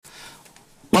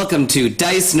Welcome to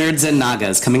Dice, Nerds, and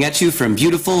Nagas, coming at you from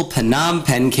beautiful Phnom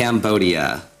Penh,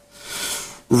 Cambodia.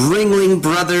 Ringling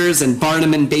Brothers and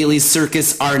Barnum and Bailey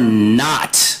Circus are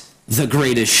not the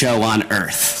greatest show on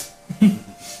Earth.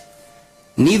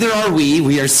 Neither are we.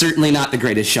 We are certainly not the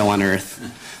greatest show on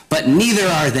Earth. But neither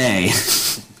are they.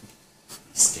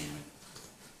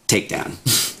 Takedown.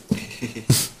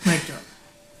 Mic drop.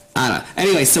 I don't know.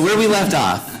 Anyway, so where we left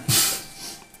off,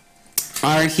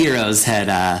 our heroes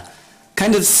had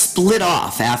kind of split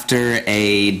off after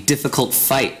a difficult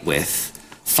fight with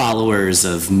followers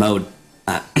of Kun La.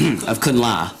 I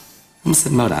almost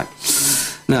said Modoc.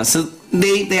 No, so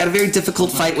they had a very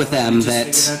difficult fight with them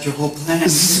that... Figured out your whole plan.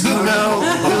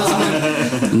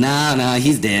 No,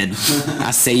 he's dead.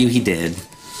 I say you, he did.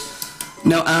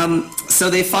 No, so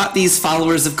they fought these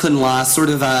followers of Kun La sort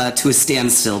of to a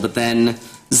standstill, but then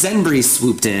Zenbri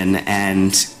swooped in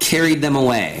and carried them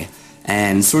away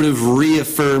and sort of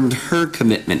reaffirmed her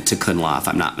commitment to Kun La, if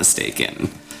I'm not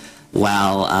mistaken,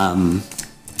 while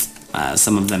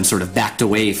some of them sort of backed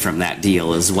away from that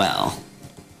deal as well.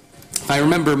 If I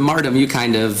remember, Martum, you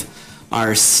kind of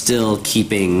are still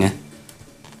keeping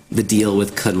the deal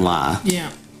with Kun La.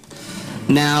 Yeah.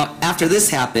 Now, after this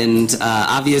happened,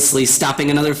 obviously stopping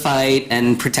another fight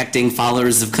and protecting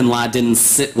followers of Kun La didn't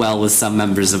sit well with some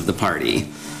members of the party.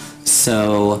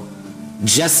 So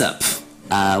Jessup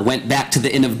went back to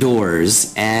the Inn of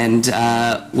Doors, and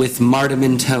with Martum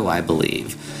in tow, I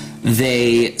believe,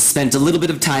 they spent a little bit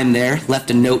of time there,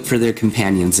 left a note for their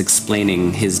companions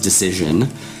explaining his decision,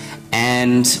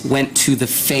 and went to the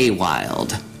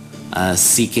Feywild,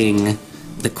 seeking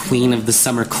the Queen of the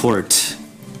Summer Court,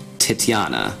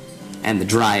 Titiana, and the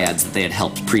Dryads that they had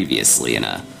helped previously in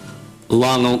a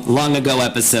long ago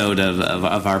episode of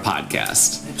our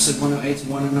podcast. Episode 108 and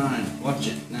 109. Watch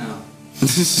it now.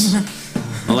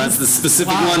 Well, that's the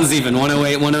specific ones even,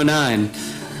 108, 109.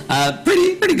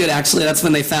 Pretty good, actually. That's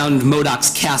when they found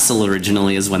Modoc's castle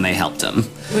originally, is when they helped him.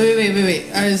 Wait.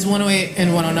 Is 108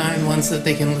 and 109 ones that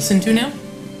they can listen to now?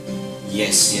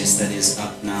 Yes, that is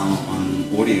up now on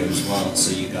audio as well,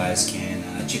 so you guys can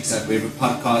check us out wherever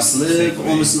podcasts live,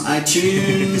 almost on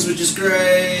iTunes, which is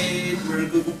great. We're a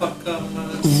Google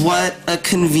Podcast. What a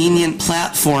convenient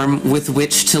platform with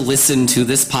which to listen to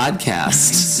this podcast.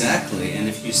 Exactly, and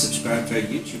if you subscribe to our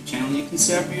YouTube channel, you can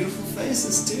see our beautiful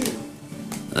faces too.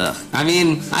 Ugh. I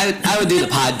mean, I would do the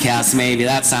podcast maybe.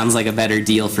 That sounds like a better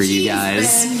deal for you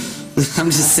guys. I'm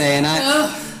just saying,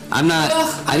 I'm not.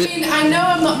 I know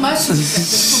I'm not much of a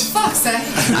for fuck's sake.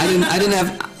 I didn't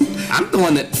have. I'm the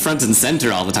one that front and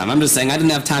center all the time. I'm just saying I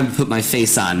didn't have time to put my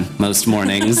face on most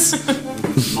mornings.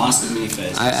 Master me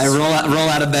face. I roll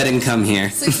out of bed and come here.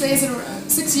 6 days in a row.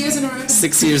 6 years in a row.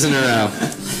 6 years in a row.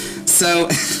 So,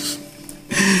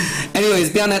 anyways,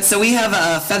 beyond that, so we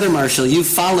have Feather Marshal. You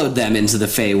followed them into the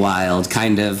Feywild,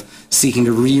 kind of seeking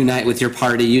to reunite with your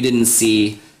party. You didn't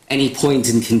see any point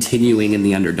in continuing in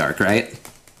the Underdark, right?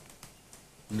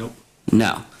 Nope.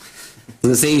 No. I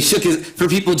was going to say, for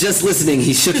people just listening,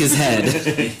 he shook his head.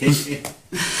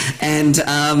 And,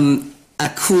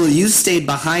 cool, you stayed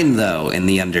behind, though, in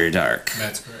the Underdark.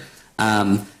 That's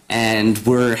correct. And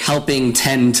we're helping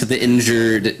tend to the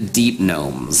injured deep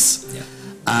gnomes. Yeah.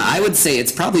 I would say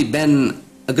it's probably been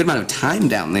a good amount of time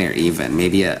down there, even.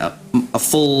 Maybe a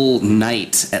full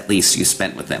night, at least, you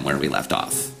spent with them where we left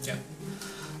off. Yeah.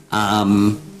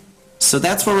 So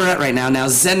that's where we're at right now. Now,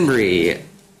 Zenbri,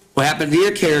 what happened to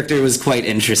your character was quite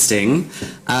interesting.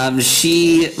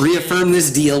 She reaffirmed this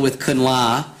deal with Kun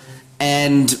La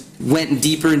and went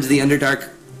deeper into the Underdark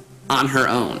on her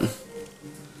own,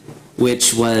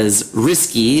 which was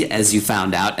risky, as you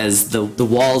found out, as the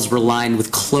walls were lined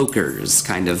with cloakers,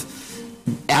 kind of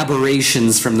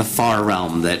aberrations from the far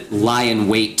realm that lie in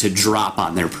wait to drop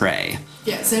on their prey.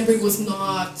 Yeah, Zenbri was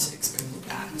not expecting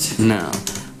that. No.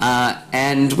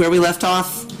 And where we left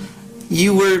off,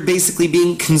 you were basically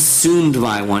being consumed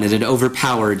by one. It had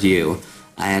overpowered you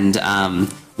and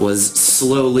was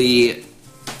slowly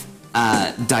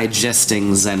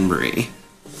digesting Zenbri.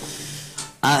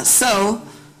 So,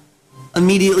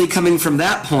 immediately coming from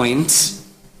that point,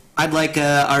 I'd like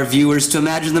our viewers to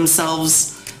imagine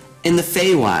themselves in the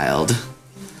Feywild,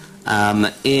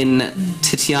 in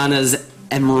Titiana's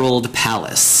Emerald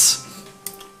Palace.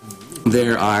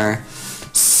 There are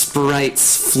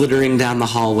sprites flittering down the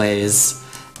hallways,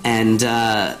 and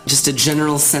just a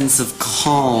general sense of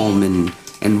calm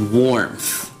and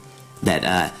warmth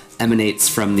that emanates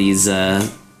from these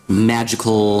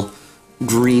magical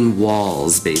green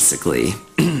walls, basically.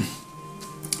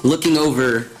 Looking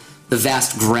over the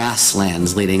vast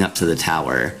grasslands leading up to the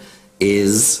tower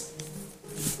is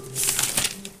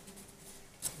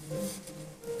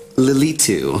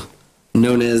Lilitu,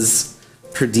 known as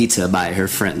Perdita by her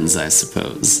friends, I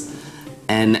suppose.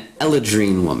 An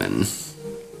Eladrine woman.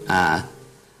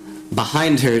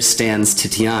 Behind her stands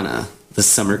Titiana, the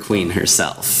Summer Queen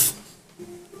herself.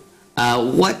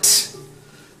 What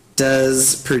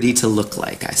does Perdita look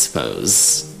like, I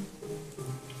suppose?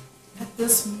 At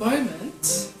this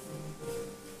moment,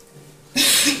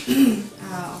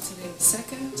 I'll tell you in a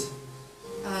second.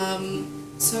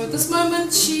 So at this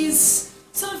moment, she's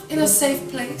sort of in a safe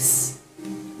place.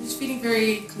 She's feeling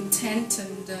very content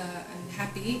and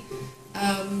happy,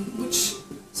 which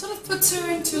sort of puts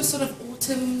her into a sort of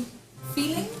autumn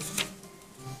feeling.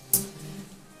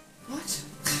 What?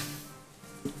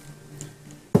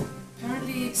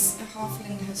 Apparently, a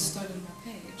halfling has stolen my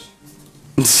page.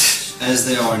 As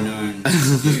they are known.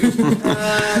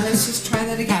 Let's just try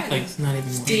that again. Halflings, not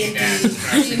even more.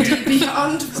 D&D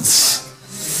Beyond.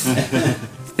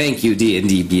 Thank you,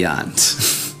 D&D Beyond,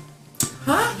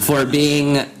 Huh? for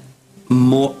being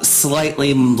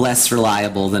slightly less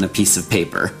reliable than a piece of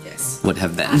paper Yes. would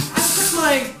have been.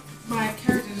 I put my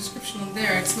character description on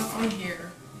there. It's not on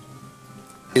here.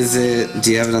 Is it?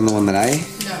 Do you have it on the one that I?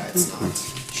 No, it's not.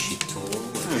 She tall.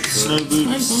 Snow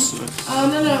boots. Oh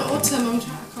no, autumn. I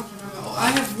can't remember. Oh,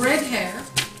 I have red hair,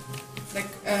 like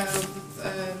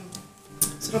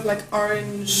sort of like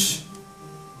orange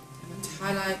and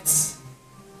highlights.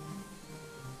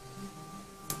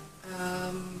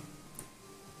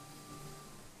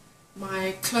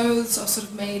 My clothes are sort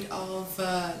of made of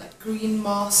like green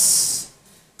moss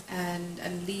and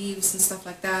leaves and stuff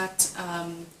like that.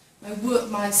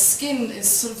 My skin is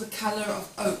sort of the color of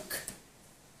oak,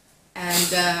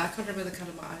 and I can't remember the color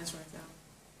of my eyes right now.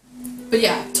 But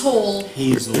yeah, tall.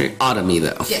 Hazel. Very autumny,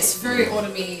 though. Yes, very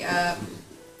autumny.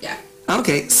 Yeah.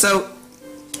 Okay, so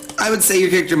I would say your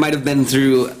character might have been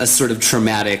through a sort of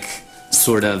traumatic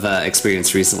sort of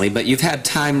experience recently, but you've had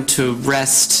time to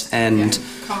rest and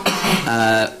Calm.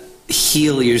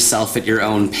 heal yourself at your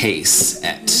own pace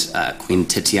at Queen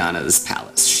Titiana's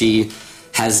palace. She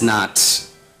has not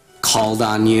called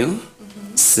on you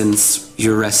since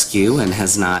your rescue and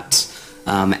has not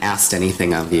asked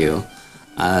anything of you.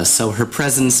 So her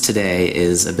presence today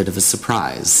is a bit of a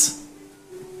surprise.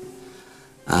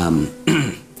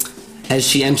 As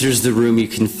she enters the room, you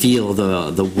can feel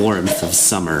the warmth of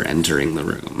summer entering the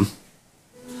room.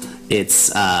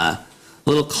 It's a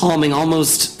little calming,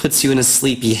 almost puts you in a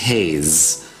sleepy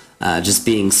haze, just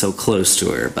being so close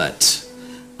to her, but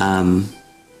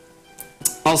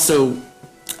also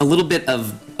a little bit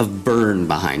of burn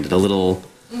behind it, a little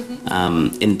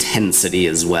intensity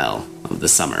as well of the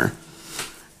summer.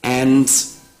 And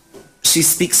she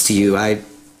speaks to you. I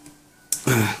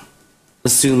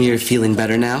assume you're feeling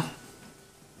better now?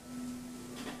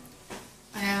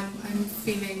 I am. I'm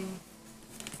feeling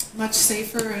much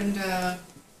safer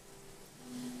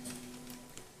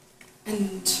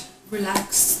and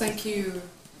relaxed. Thank you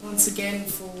once again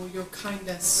for your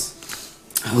kindness.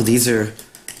 Oh, these are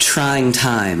trying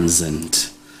times, and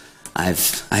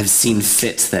I've seen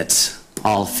fit that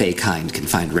all Feykind can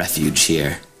find refuge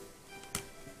here.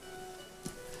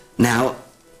 Now,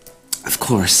 of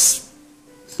course,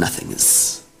 nothing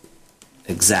is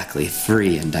exactly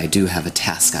free, and I do have a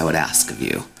task I would ask of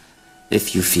you,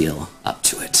 if you feel up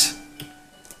to it.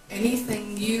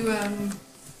 Anything. You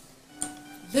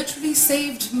literally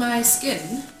saved my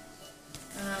skin,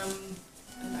 and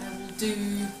I will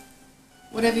do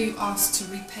whatever you ask to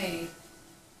repay.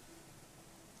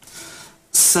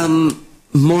 Some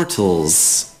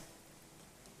mortals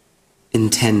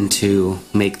intend to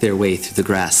make their way through the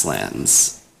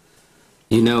grasslands.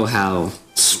 You know how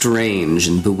strange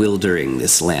and bewildering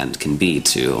this land can be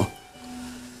to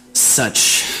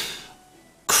such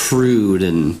crude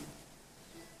and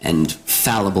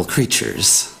fallible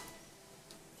creatures.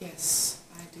 Yes,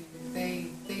 I do. They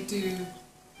do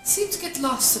seem to get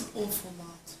lost an awful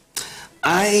lot.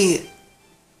 I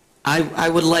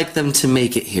would like them to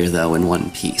make it here, though, in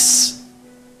one piece.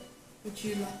 Would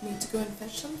you like me to go and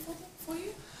fetch them for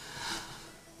you?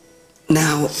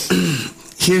 Now,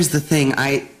 here's the thing.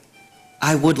 I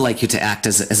would like you to act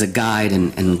as a guide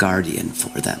and guardian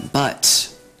for them, but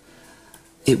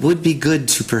it would be good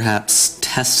to perhaps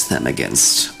test them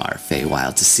against our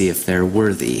Feywild to see if they're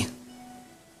worthy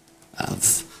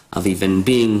of even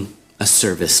being a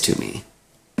service to me.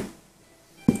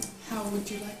 How would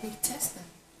you like me to test them?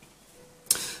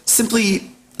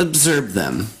 Simply observe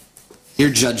them. Your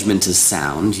judgment is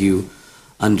sound. You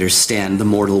understand the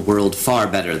mortal world far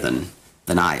better than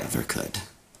I ever could,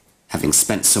 having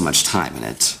spent so much time in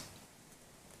it.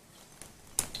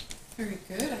 Very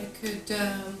good. I could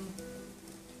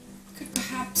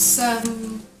perhaps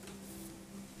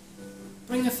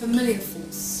bring a familiar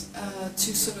force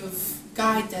to sort of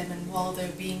guide them, and while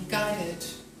they're being guided,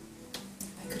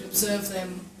 I could observe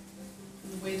them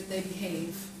in the way that they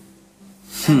behave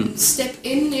and step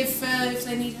in if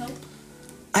they need help.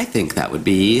 I think that would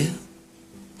be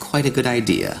quite a good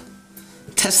idea.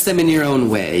 Test them in your own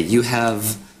way. You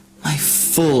have my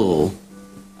full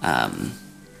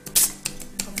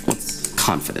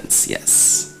confidence,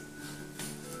 yes.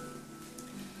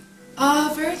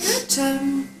 Very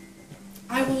good.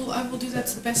 I will do that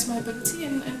to the best of my ability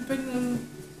and bring them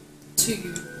to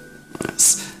you.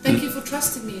 Yes. Thank you for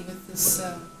trusting me with this.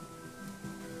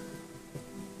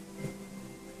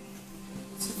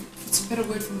 What's a better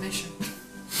word for mission?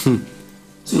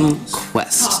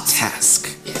 Quest,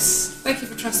 task. Yes. Thank you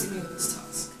for trusting me with this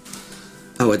task.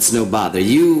 Oh, it's no bother.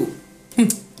 You're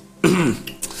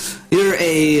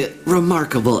a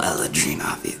remarkable Eladrin,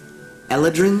 obviously.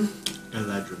 Eladrin?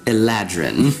 Eladrin.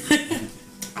 Eladrin.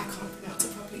 I can't pronounce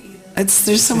it properly either.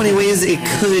 There's so many ways it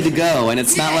could go, and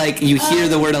it's not like you hear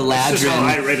the word That's just how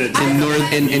I Eladrin read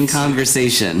it. in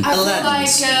conversation. I feel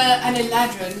Aladdin's. like an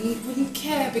Eladrin wouldn't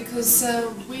care because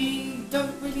we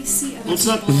don't really see other Well, it's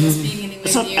people not- as being anywhere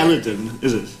It's not near. Eladin,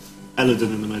 is it?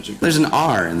 Eladin in the magic. There's an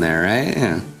R in there, right?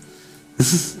 Yeah.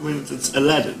 I mean, it's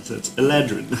Aladdin, so it's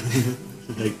Eladrin.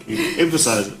 Like, you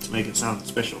emphasize it to make it sound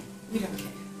special. We don't care.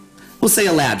 We'll say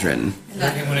Eladrin.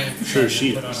 Sure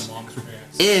she Put on is. a monk's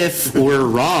pants. If we're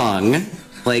wrong,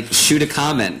 like, shoot a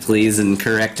comment, please, and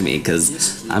correct me, because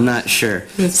Yes, please. I'm not sure.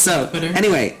 With So, Twitter.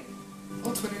 anyway,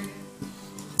 Or Twitter.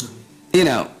 you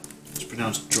know, It's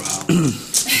pronounced drow.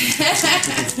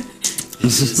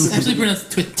 It's actually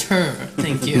pronounced Twitter.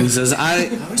 Thank you. who says, I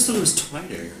always thought it was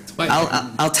Twitter.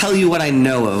 I'll tell you what I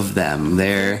know of them.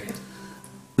 Their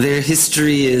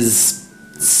history is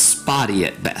spotty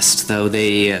at best, though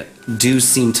they do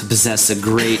seem to possess a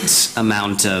great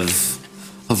amount of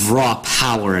raw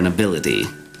power and ability.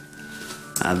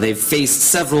 They've faced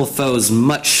several foes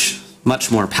much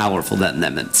more powerful than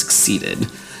them and succeeded,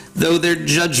 though their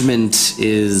judgment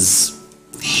is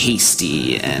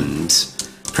hasty and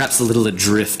perhaps a little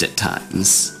adrift at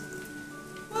times.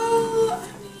 Well, I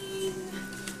mean,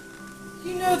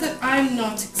 you know that I'm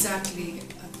not exactly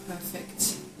a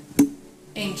perfect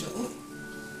angel.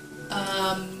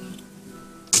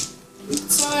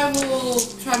 So I will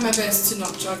try my best to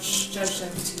not judge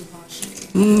them too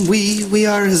harshly. We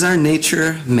are as our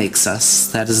nature makes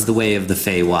us. That is the way of the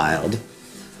Feywild.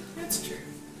 That's true.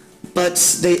 But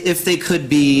if they could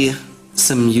be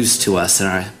some use to us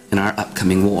in our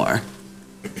upcoming war,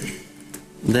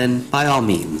 then by all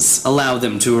means, allow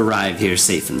them to arrive here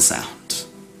safe and sound.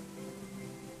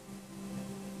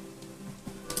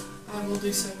 I will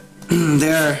do so.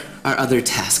 There are other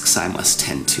tasks I must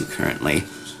tend to currently.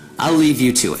 I'll leave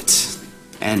you to it,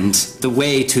 and the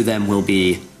way to them will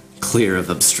be clear of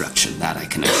obstruction, that I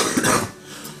can assure you.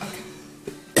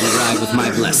 And arrive with my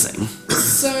blessing.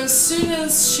 So as soon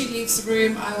as she leaves the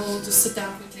room, I will just sit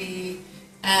down quickly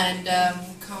and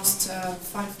cast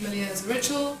Find Familiar as a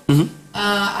ritual.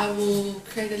 I will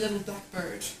create a little black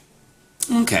bird,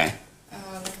 Okay.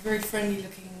 like a very friendly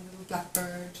looking little black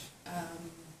bird,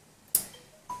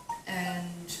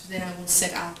 and then I will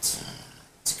set out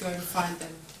to go and find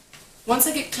them. Once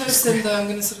I get close to them, though, I'm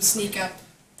going to sort of sneak up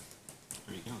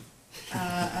There you go.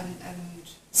 and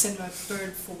send my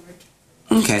bird forward.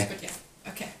 Okay. But yeah,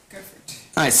 okay, go for it.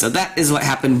 Alright, so that is what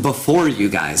happened before you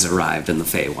guys arrived in the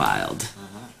Feywild.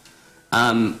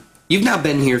 You've now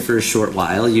been here for a short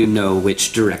while. You know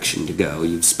which direction to go.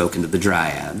 You've spoken to the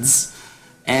Dryads.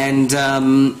 And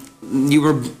you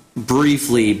were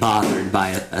briefly bothered by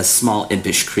a small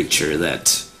impish creature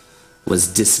that was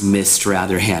dismissed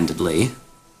rather handedly.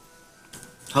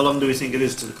 How long do we think it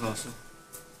is to the castle?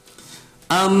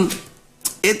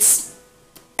 It's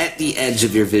at the edge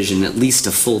of your vision, at least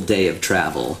a full day of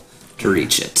travel to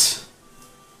reach it.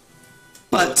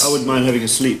 But I wouldn't mind having a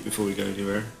sleep before we go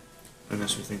anywhere.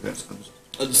 Unless we think that's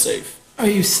unsafe. Are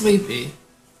you sleepy?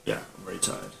 Yeah, I'm very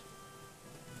tired.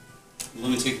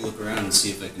 Let me take a look around and see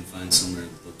if I can find somewhere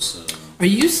that looks Are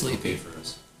you okay sleepy? for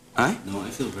us. Aye? No, I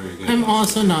feel very good. I'm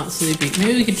also not sleepy.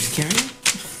 Maybe we could just carry him?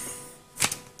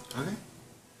 Okay.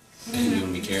 And you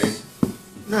want to be carried?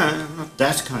 No, I'm not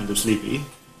that kind of sleepy.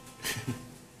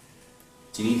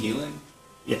 Do you need healing?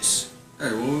 Yes.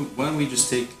 Alright, well, why don't we just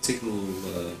take a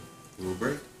little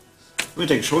break? We'll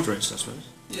take a short rest, I suppose.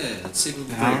 Yeah, let's take a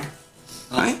little An hour? break.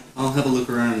 Alright. I'll have a look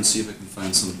around and see if I can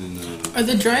find something. Are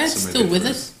the Dryads somewhere still good with for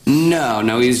us?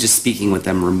 no, he was just speaking with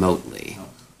them remotely.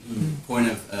 Point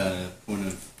of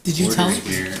Did you order tell him?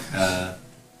 here.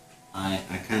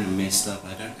 I kind of messed up.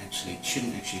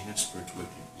 Shouldn't actually have spiritual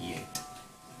weapon yet.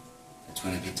 It's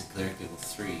when I get to cleric level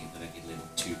 3 that I get level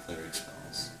 2 cleric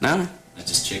spells. No? I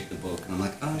just check the book and I'm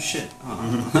like, oh shit.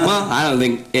 Well, I don't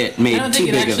think it made I don't too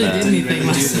think it big of actually a... did Didn't anything really do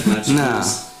last that much,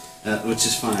 No. which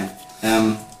is fine.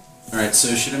 Alright,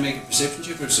 so should I make a perception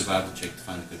check or a survival check to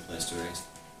find a good place to rest?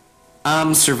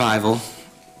 Survival.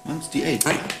 Mine's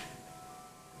D8.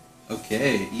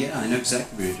 Okay, yeah, I know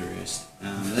exactly where to rest.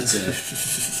 That's it.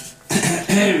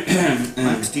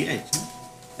 Mine's D8.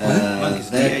 Mine's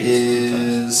That D8.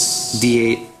 is...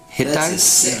 D8 hit That's a dice?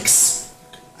 6.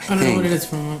 I don't know what it is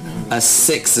from right now. A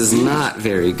 6 is not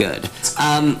very good.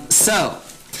 So,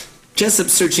 Jessup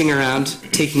searching around,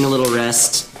 taking a little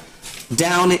rest.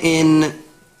 Down in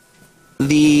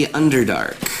the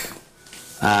Underdark.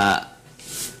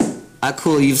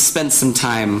 Cool, you've spent some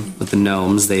time with the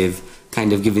gnomes. They've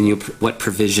kind of given you what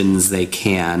provisions they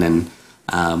can and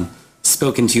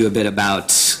spoken to you a bit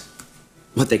about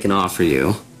what they can offer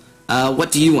you.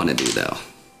 What do you want to do, though?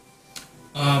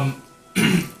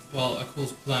 Well,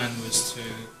 Akul's plan was to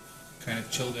kind of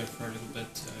chill there for a little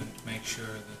bit and make sure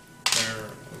that they're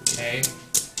okay,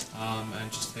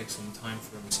 and just take some time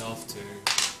for himself to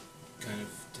kind of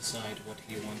decide what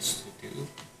he wants to do.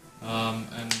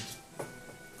 And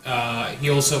he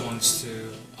also wants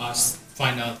to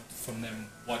find out from them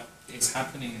what is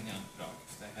happening in the Underdark,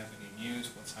 if they have any news,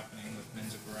 what's happening with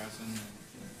Men's Horizon.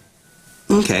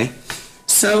 Okay.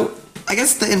 So, I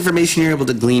guess the information you're able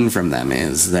to glean from them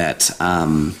is that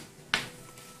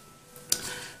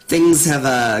things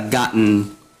have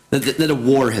gotten... That a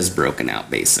war has broken out,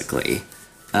 basically.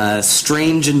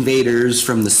 Strange invaders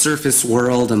from the surface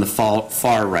world and the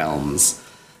far realms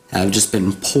have just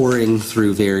been pouring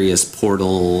through various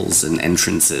portals and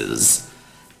entrances.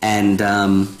 And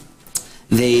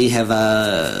they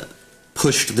have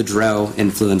pushed the Drow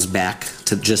influence back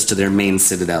to their main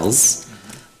citadels.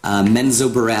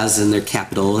 Menzoberranzan, their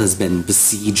capital, has been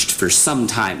besieged for some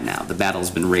time now. The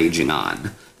battle's been raging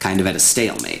on, kind of at a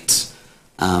stalemate.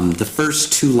 The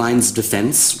first 2 lines of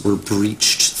defense were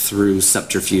breached through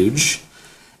subterfuge,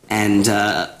 and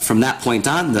from that point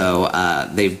on, though,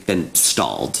 they've been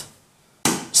stalled.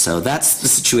 So that's the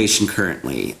situation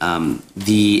currently.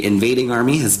 The invading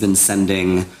army has been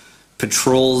sending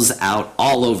patrols out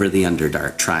all over the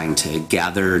Underdark, trying to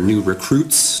gather new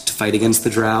recruits to fight against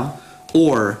the Drow,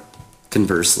 or,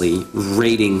 conversely,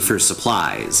 raiding for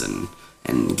supplies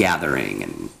and gathering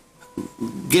and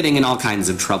getting in all kinds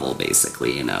of trouble,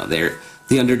 basically. You know, the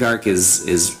Underdark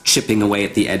is chipping away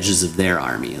at the edges of their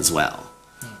army as well.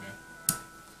 Okay.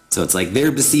 So it's like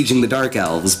they're besieging the Dark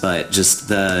Elves, but just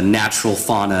the natural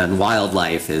fauna and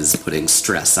wildlife is putting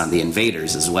stress on the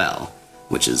invaders as well,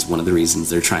 which is one of the reasons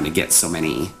they're trying to get so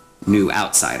many new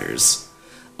outsiders.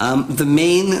 The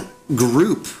main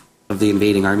group of the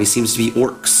invading army seems to be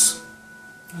orcs.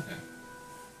 Okay.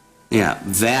 Yeah,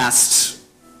 vast,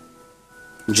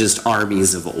 just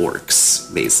armies of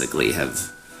orcs, basically,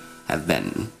 have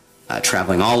been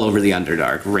traveling all over the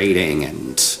Underdark, raiding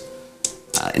and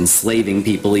enslaving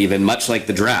people, even, much like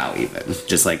the Drow, even.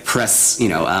 Just like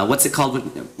what's it called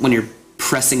when you're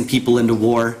pressing people into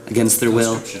war against their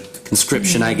will?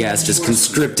 Conscription, I guess. Just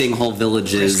conscripting whole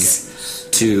villages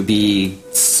to be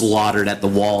slaughtered at the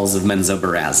walls of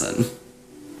Menzoberranzan.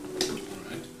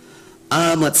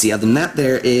 Let's see, other than that,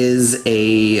 there is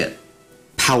a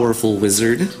powerful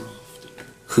wizard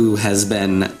who's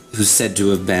said to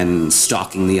have been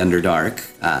stalking the Underdark,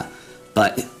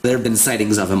 but there have been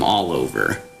sightings of him all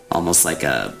over, almost like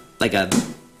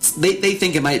they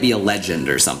think it might be a legend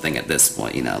or something at this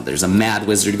point. You know, there's a mad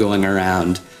wizard going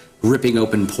around, ripping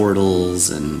open portals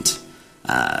and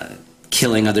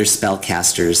killing other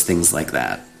spellcasters, things like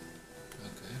that.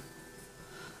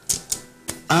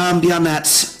 Okay. Beyond that,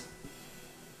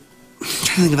 I'm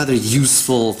trying to think of other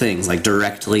useful things, like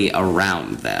directly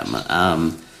around them.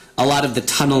 A lot of the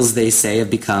tunnels, they say, have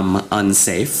become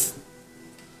unsafe.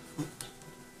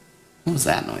 What was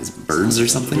that noise? Birds or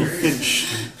something? Finch.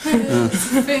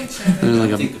 Finch, I They're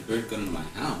like I a think a bird got into my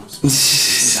house.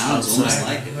 Sounds almost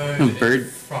like it. Heard A it bird?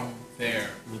 from there.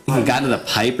 got into the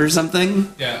pipe or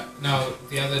something? Yeah, no,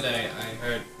 the other day I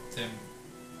heard them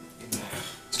in there.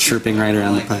 Chirping right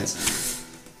around the pipe.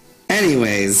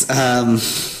 Anyways,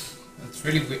 It's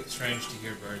really strange to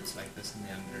hear birds like this in the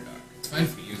Underdark. It's fine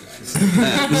for you guys.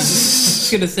 I was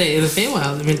gonna say, in the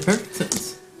Feywild, it made perfect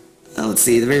sense. let's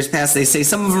see, the various paths, they say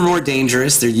some of them are more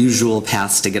dangerous. They're usual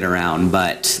paths to get around,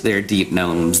 but they're deep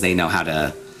gnomes. They know how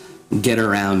to get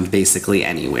around basically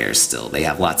anywhere still. They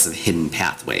have lots of hidden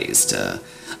pathways to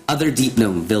other deep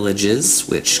gnome villages,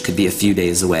 which could be a few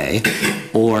days away,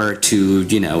 or to,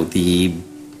 the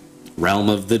realm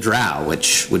of the Drow,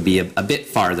 which would be a bit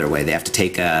farther away. They have to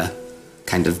take a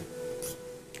kind of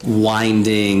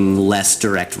winding, less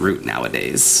direct route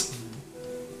nowadays.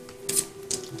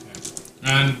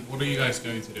 And what are you guys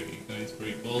going to do? Are you going to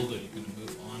rebuild? Or are you going to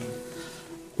move on?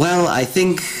 Well, I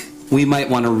think we might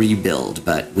want to rebuild,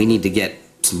 but we need to get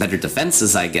some better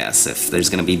defenses, I guess, if there's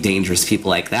going to be dangerous people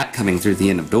like that coming through the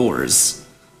inn of doors.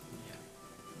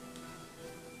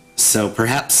 So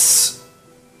perhaps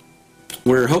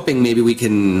we're hoping maybe we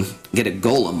can get a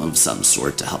golem of some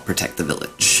sort to help protect the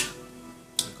village.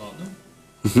 I got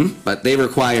them. But they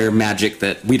require magic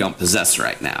that we don't possess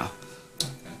right now.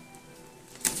 Okay.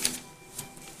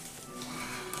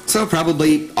 So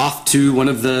probably off to one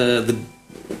of the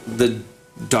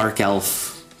dark elf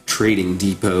trading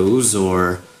depots,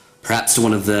 or perhaps to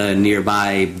one of the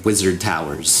nearby wizard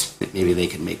towers. Maybe they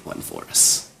can make one for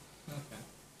us.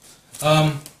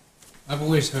 Okay. I've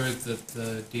always heard that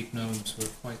the deep gnomes were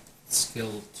quite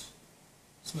skilled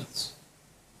smiths.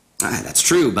 That's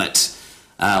true, but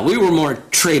we were more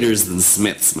traders than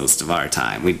smiths most of our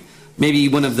time. Maybe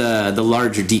one of the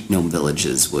larger deep gnome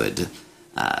villages would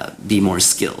be more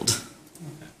skilled.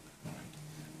 Okay. All right.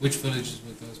 Which villages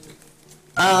would those be?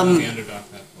 The Underdark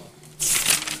Path.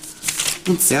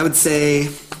 Let's see, I would say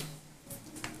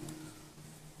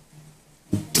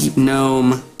deep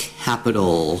gnome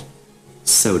capital,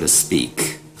 so to speak.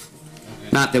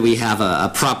 Okay. Not that we have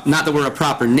not that we're a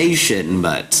proper nation,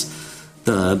 but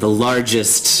the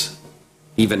largest,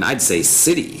 even I'd say,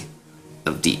 city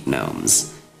of deep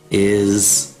gnomes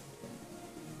is,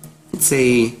 let's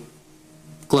say,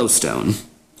 Glowstone.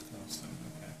 Glowstone,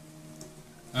 okay.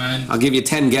 And I'll give you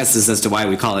 10 guesses as to why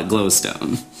we call it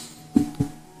Glowstone.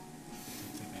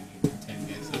 I think I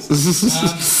need 10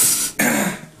 guesses.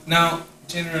 Now,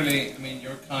 generally, I mean,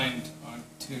 your kind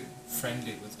aren't too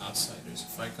friendly with outsiders.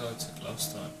 If I go to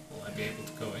Glowstone, will I be able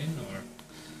to go in, or?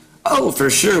 Oh, for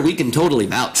sure, we can totally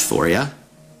vouch for you. Okay.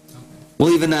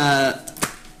 We'll even, I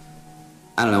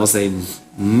don't know, we'll say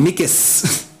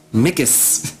Mikus.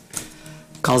 Mikus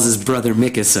calls his brother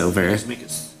Mikus over.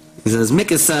 Mikus. He says,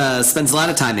 Mikus spends a lot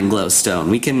of time in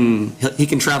Glowstone. He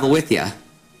can travel with you. Okay.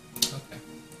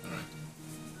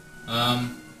 All right.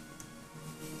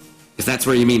 If that's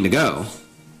where you mean to go.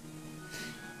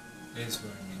 Is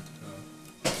where I mean to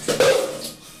go.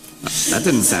 That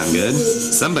didn't sound good.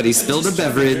 Somebody spilled a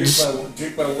beverage.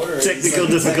 Drink my water. Technical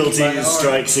difficulties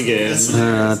strikes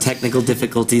again. Technical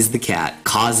difficulties the cat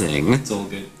causing. It's all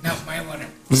good. No, my water.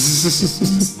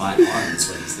 It's my arm. That's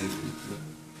what he's thinking.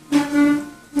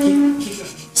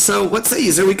 So, what say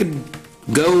you, sir? We could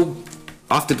go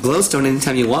off to Glowstone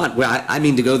anytime you want. Well, I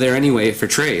mean to go there anyway for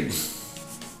trade.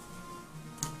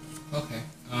 Okay.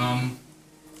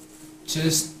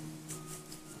 Just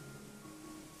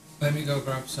let me go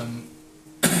grab some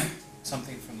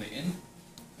something from the inn,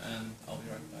 and I'll be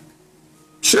right back.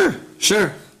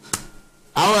 Sure.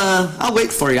 I'll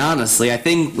wait for you, honestly. I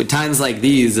think with times like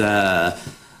these,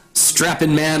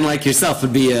 strapping man like yourself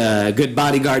would be a good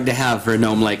bodyguard to have for a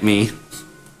gnome like me.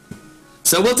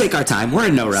 So we'll take our time. We're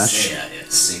in no rush. Yeah,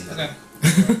 sing that.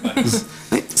 Okay.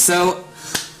 Right, so,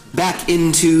 back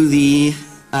into the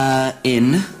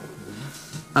inn.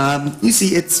 You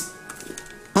see, it's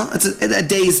a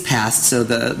day's passed, so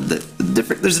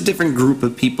there's a different group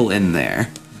of people in there.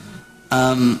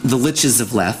 The liches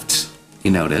have left,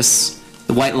 you notice.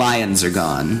 The white lions are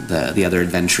gone, the other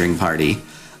adventuring party.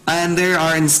 And there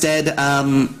are instead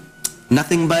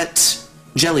nothing but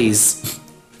jellies.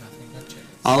 Nothing but jelly.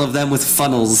 All of them with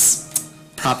funnels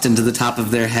propped into the top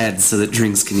of their heads so that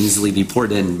drinks can easily be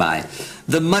poured in by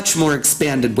the much more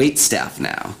expanded waitstaff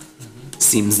now.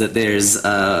 Seems that there's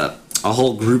a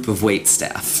whole group of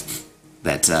waitstaff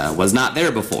that was not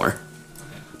there before.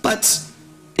 But,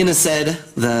 in a said,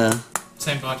 the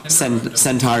Same bartender.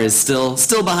 centaur is still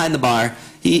behind the bar.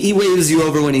 He waves you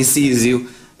over when he sees you.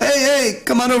 Hey,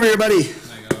 come on over here, buddy.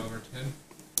 I go over to him.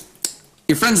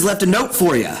 Your friend's left a note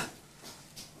for you.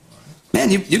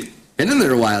 Man, you've been in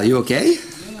there a while. You okay? Yeah,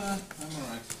 I'm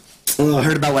alright. Oh, I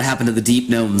heard about what happened to the deep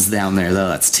gnomes down there, though.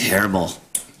 That's terrible.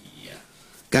 Yeah.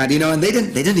 God, and they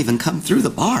didn't even come through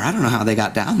the bar. I don't know how they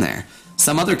got down there.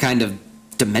 Some other kind of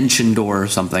dimension door or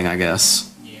something, I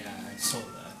guess. Yeah, I saw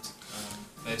that.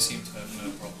 They seem to have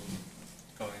no problem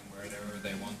going wherever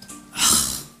they want.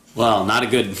 Well, not a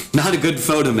good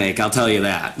foe to make, I'll tell you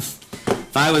that.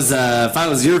 If I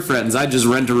was your friends, I'd just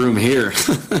rent a room here.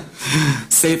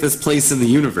 Safest place in the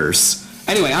universe.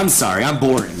 Anyway, I'm sorry, I'm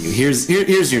boring you. Here's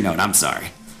your note. I'm sorry.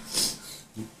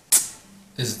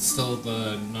 Is it still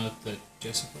the note that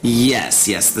Jessica? Yes,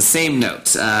 the same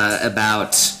note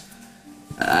about.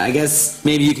 I guess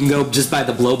maybe you can go just by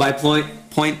the blow by point.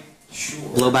 Sure.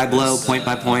 Blow by blow, It's, point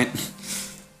by point.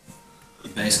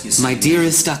 Basically, My saying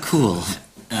dearest Akul,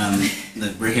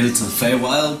 that we're headed to the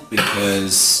Feywild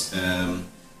because we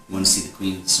want to see the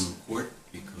Queen of the Summer Court,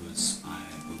 because I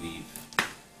believe that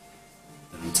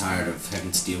I'm tired of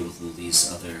having to deal with all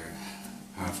these other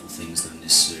powerful things that are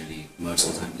necessarily most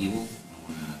of the time evil. I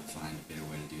want to find a better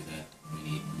way to do that. We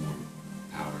need more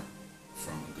power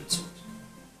from a good source.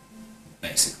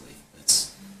 Basically,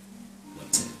 that's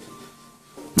what's it.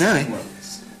 All right.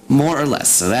 More or less.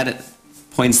 So that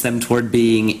points them toward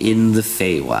being in the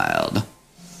Feywild.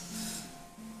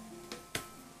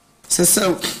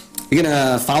 So you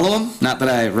gonna follow him? Not that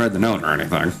I read the note or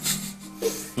anything.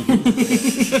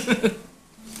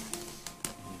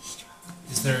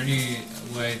 Is there any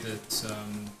way that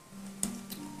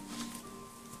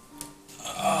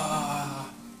I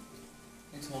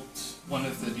told one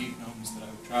of the deep gnomes that I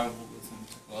would travel with him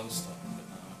to Glowstone, but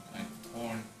now I'm kind of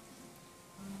torn.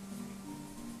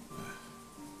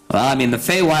 Well, I mean, the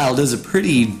Feywild is a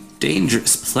pretty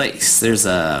dangerous place. There's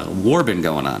a warbin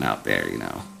going on out there, you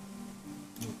know.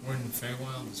 We're in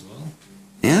Feywild as well.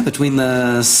 Yeah, between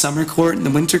the Summer Court and the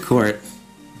Winter Court.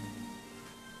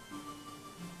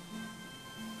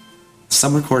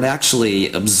 Summer Court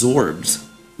actually absorbed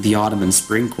the Autumn and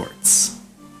Spring Courts.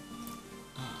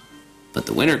 But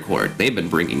the Winter Court, they've been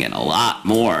bringing in a lot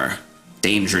more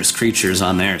dangerous creatures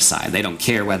on their side. They don't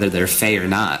care whether they're Fey or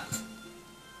not.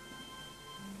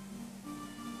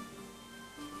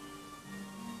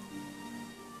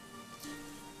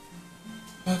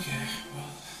 Okay, well.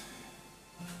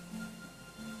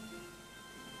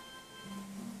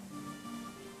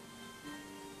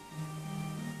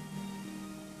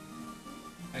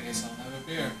 I guess I'll have a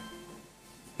beer.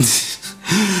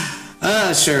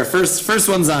 Sure. First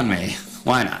one's on me.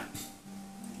 Why not?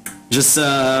 Just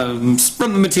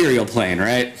from the material plane,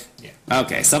 right? Yeah.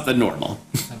 Okay, something normal.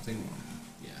 Something more.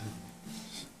 Yeah.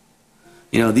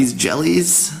 You know, these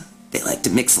jellies, they like to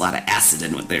mix a lot of acid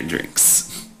in with their drinks.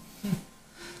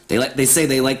 They say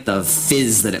they like the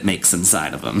fizz that it makes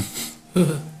inside of them.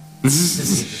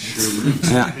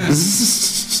 Yeah.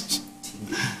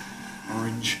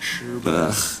 Orange sherbet.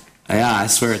 Ugh. Yeah, I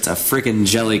swear it's a freaking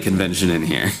jelly convention in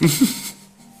here.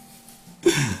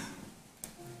 Take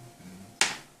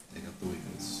up the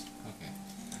weekends. Okay.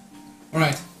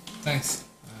 Alright, thanks.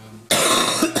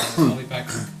 I'll be back.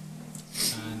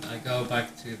 And I go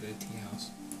back to the tea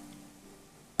house.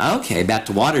 Okay, back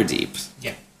to Waterdeep.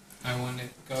 Yeah. I want to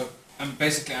go. I'm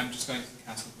just going to the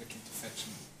castle looking to fetch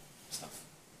some stuff.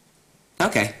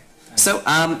 Okay. And So,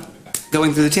 I'll be back.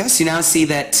 going through the tea house, you now see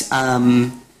that,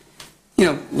 you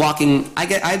know, walking,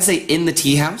 I'd say in the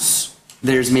tea house,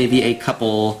 there's maybe a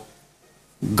couple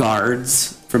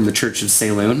guards from the Church of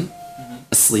Saloon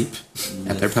asleep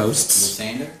at their posts.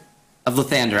 Lathander? Of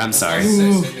Lathander, I'm sorry.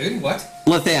 What?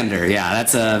 Lathander, yeah,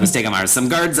 that's a mistake on my part. Some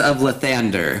guards of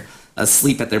Lathander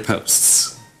asleep at their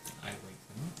posts. I wake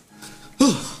them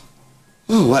up.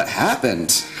 Oh, what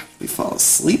happened? We fall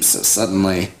asleep so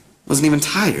suddenly. Wasn't even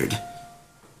tired.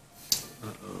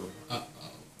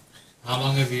 How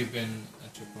long have you been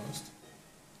at your post?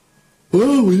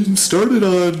 Well, we started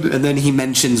on... And then he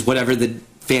mentions whatever the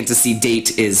fantasy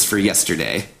date is for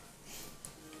yesterday.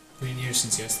 Been here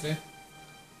since yesterday?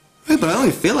 Right, but I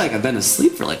only feel like I've been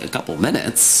asleep for like a couple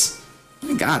minutes.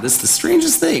 My god, this is the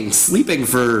strangest thing. Sleeping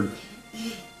for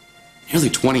nearly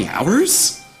 20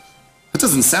 hours? That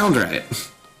doesn't sound right.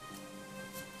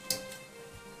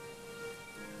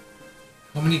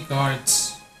 How many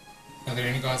guards? Are there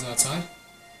any guards outside?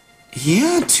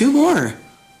 Yeah, 2 more.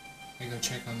 I go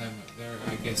check on them.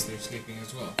 I guess they're sleeping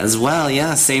as well. As well,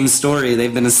 yeah, same story.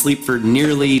 They've been asleep for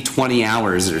nearly 20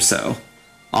 hours or so.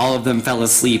 All of them fell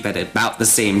asleep at about the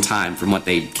same time from what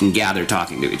they can gather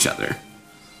talking to each other.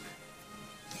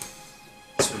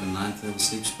 That's what a 9th level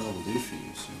sleep spell will do for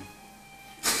you, so.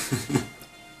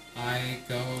 I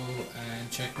go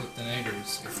and check with the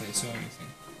neighbors if they saw anything.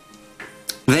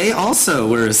 They also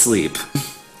were asleep.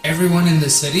 Everyone in the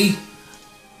city?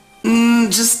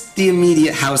 Just the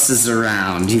immediate houses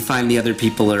around. You find the other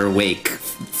people are awake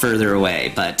further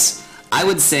away, but I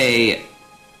would say,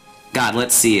 God,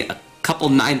 let's see, a couple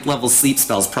 9th level sleep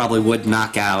spells probably would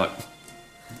knock out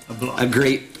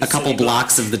a couple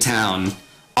blocks of the town.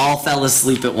 All fell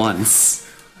asleep at once.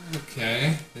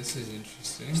 Okay, this is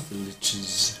interesting. The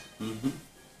liches. I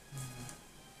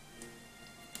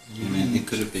mean, it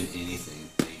could have been anything.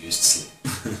 They used sleep.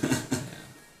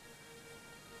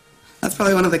 That's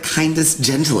probably one of the kindest,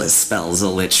 gentlest spells a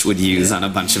lich would use on a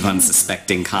bunch of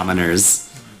unsuspecting commoners.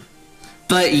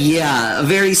 But yeah, a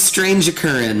very strange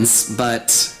occurrence,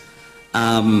 but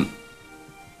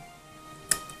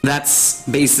that's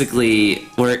basically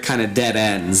where it kind of dead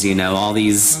ends, you know, all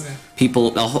these Okay.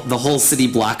 the whole city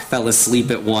block fell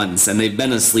asleep at once, and they've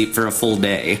been asleep for a full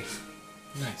day.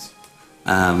 Nice.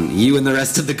 You and the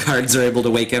rest of the guards are able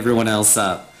to wake everyone else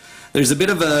up. There's a bit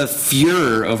of a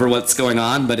furor over what's going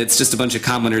on, but it's just a bunch of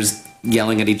commoners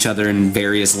yelling at each other in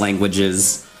various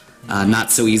languages.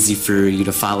 Not so easy for you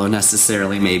to follow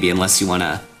necessarily, maybe, unless you want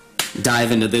to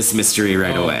dive into this mystery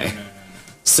right away. No.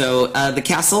 So the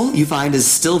castle, you find, is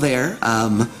still there.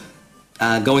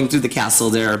 Going through the castle,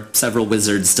 there are several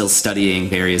wizards still studying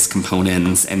various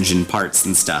components, engine parts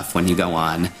and stuff when you go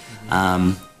on.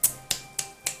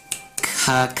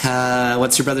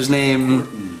 What's your brother's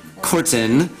name?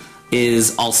 Corton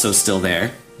is also still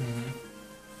there.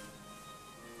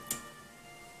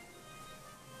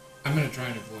 I'm gonna try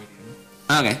and avoid him.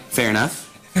 Okay, fair enough.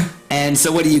 And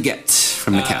so what do you get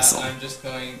from the castle? I'm just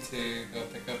going to go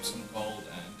pick up some gold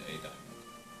and a diamond.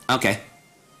 Okay.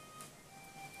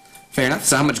 Fair enough.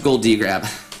 So how much gold do you grab?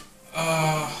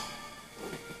 How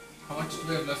much do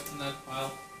we have left in that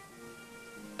pile?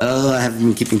 Oh, I haven't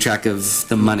been keeping track of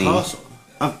the money. Castle.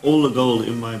 I have all the gold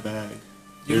in my bag.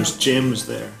 There's gems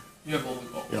there. You have all the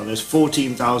gold. Yeah, there's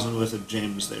 14,000 worth of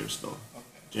gems there still. Okay.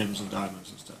 Gems and diamonds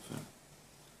and stuff. Yeah.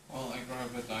 Well, I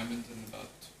grabbed a diamond and about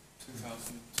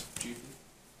 2,000 GP.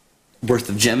 Worth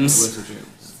of gems? Worth of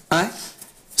gems. Alright.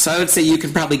 So I would say you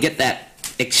can probably get that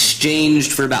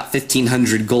exchanged for about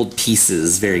 1,500 gold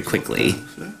pieces very quickly,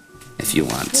 Yeah. if you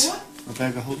want. A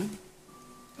bag of holding?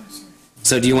 Oh, sorry.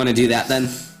 So do you want to do that then?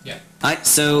 Yeah. Alright,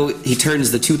 so he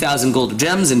turns the 2,000 gold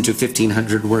gems into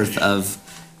 1,500 worth of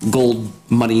gold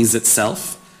monies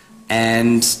itself,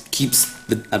 and keeps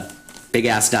a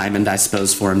big-ass diamond, I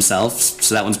suppose, for himself.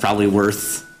 So that one's probably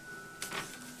worth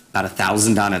about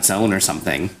 1,000 on its own or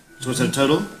something. So what's that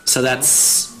total? So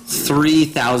that's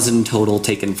 3,000 total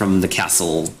taken from the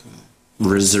castle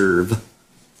reserve.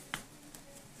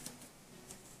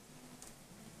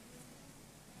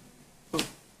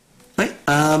 Right.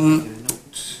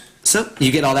 So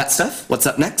you get all that stuff. What's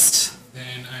up next?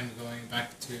 Then I'm going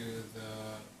back to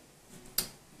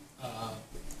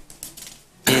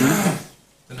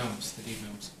the gnomes, the deep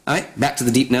gnomes. All right, back to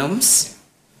the deep gnomes.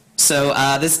 So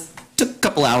this took a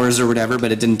couple hours or whatever,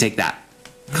 but it didn't take that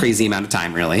crazy amount of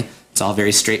time, really. It's all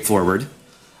very straightforward.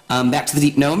 Back to the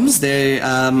deep gnomes. They,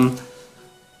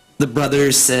 the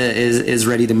brothers is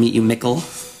ready to meet you, Mickle.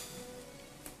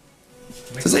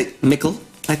 So say Mickle,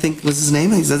 I think was his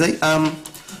name. He says,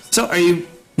 so are you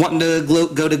wanting to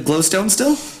go to Glowstone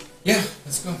still? Yeah,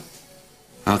 let's go.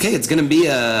 Okay, it's gonna be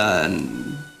a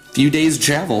few days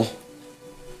travel.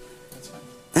 That's fine.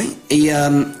 Right. He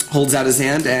holds out his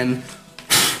hand and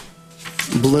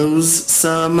blows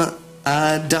some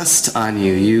dust on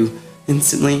you. You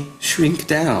instantly shrink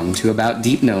down to about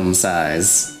deep gnome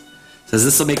size. Says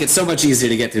this will make it so much easier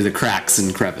to get through the cracks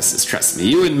and crevices. Trust me,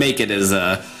 you would make it as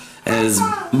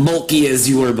bulky as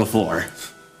you were before.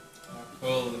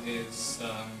 Quill is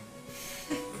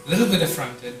a little bit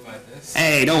affronted by this.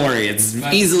 Hey, don't worry, it's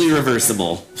easily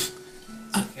reversible.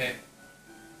 Okay.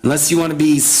 Unless you want to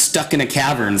be stuck in a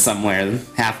cavern somewhere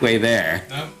halfway there.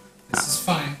 No, this is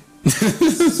fine.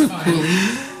 This is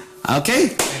fine.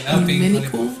 Okay, I love being Mini fully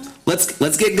cool. moved.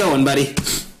 let's get going, buddy.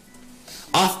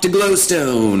 Off to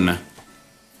Glowstone.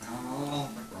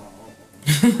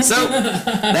 So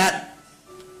that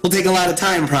will take a lot of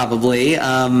time, probably.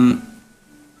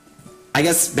 I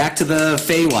guess back to the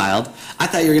Feywild. I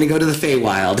thought you were gonna go to the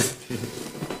Feywild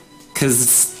because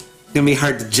it's gonna be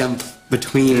hard to jump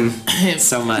between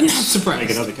so much. Not Make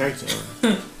surprised. another character.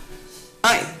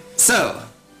 Alright, so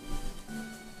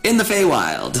in the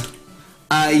Feywild,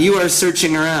 you are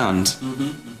searching around.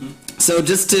 So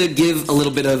just to give a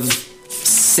little bit of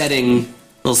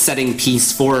little setting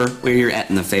piece for where you're at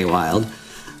in the Feywild.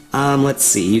 Let's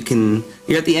see,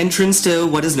 you're at the entrance to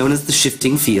what is known as the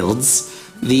Shifting Fields,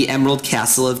 the Emerald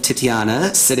Castle of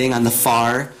Titiana, sitting on the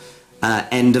far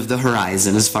end of the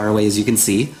horizon, as far away as you can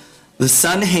see. The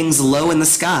sun hangs low in the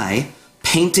sky,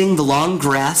 painting the long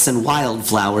grass and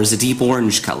wildflowers a deep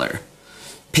orange color.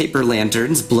 Paper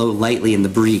lanterns blow lightly in the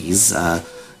breeze,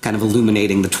 kind of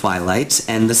illuminating the twilight,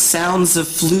 and the sounds of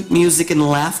flute music and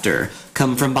laughter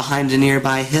come from behind a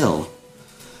nearby hill.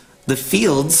 The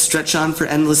fields stretch on for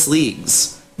endless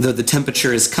leagues, though the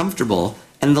temperature is comfortable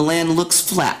and the land looks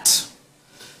flat.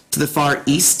 To the far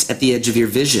east, at the edge of your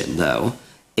vision, though,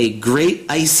 a great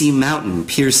icy mountain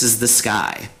pierces the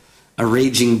sky. A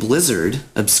raging blizzard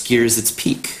obscures its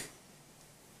peak.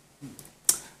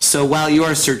 So while you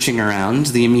are searching around,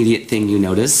 the immediate thing you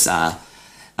notice,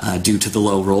 due to the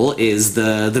low roll, is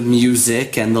the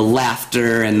music and the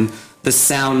laughter and the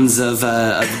sounds of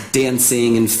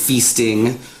dancing and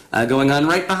feasting going on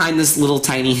right behind this little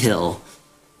tiny hill.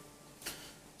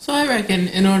 So I reckon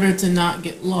in order to not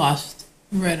get lost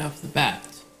right off the bat,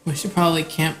 we should probably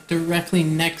camp directly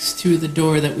next to the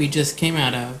door that we just came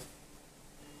out of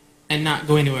and not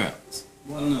go anywhere else.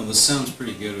 Well, no, this sounds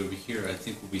pretty good over here. I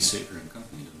think we'll be safer in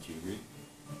company, don't you agree?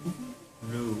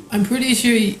 No. I'm pretty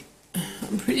sure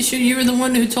you were the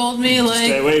one who told me To like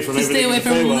stay away from to stay away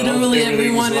everything from in the Feywild. literally Everything's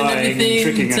everyone and lying and everything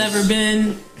tricking that's us. ever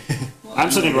been.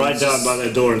 I'm sitting right down by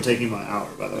that door and taking my hour,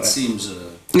 by the way. It seems,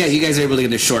 Yeah, you guys are able to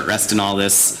get a short rest and all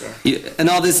this. And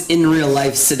all this in real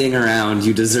life sitting around,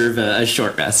 you deserve a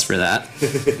short rest for that.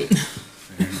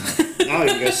 Now we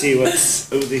can go see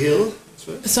what's over the hill.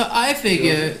 So I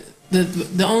figure that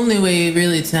the only way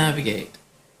really to navigate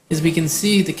is we can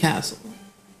see the castle.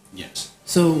 yes.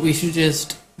 So we should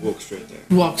just Walk straight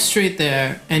there. walk straight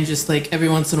there and just like every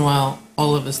once in a while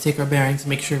all of us take our bearings and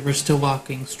make sure we're still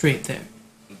walking straight there.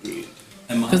 Agreed.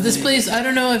 Because this place, I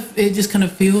don't know if it just kind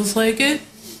of feels like it,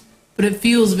 but it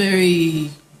feels very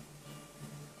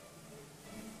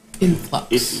in flux.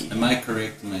 Iffy. Am I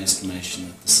correct in my estimation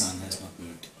that the sun has not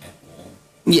moved at all?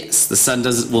 Yes, the sun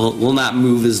will not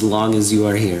move as long as you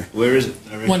are here. Where is it?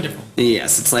 I reckon. Wonderful.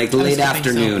 Yes, it's like was late hoping so.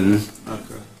 afternoon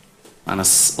Okay.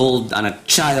 on a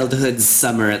childhood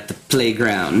summer at the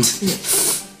playground.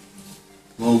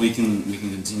 Well, we can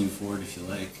continue forward if you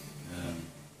like.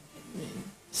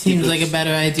 Seems Keep like the- a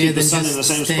better idea keep the than sun in just the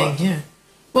same staying spot. here.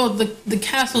 Well, the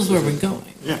castle's where we're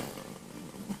going. Yeah.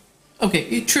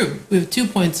 Okay, true. We have 2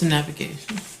 points in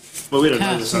navigation. Well, we don't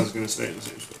know the Castle. sun's going to stay in the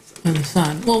same spot. And the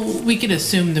sun. Well, we could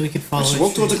assume that we could follow Let's it.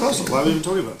 walk towards the straight. castle. Why are we even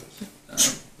talking about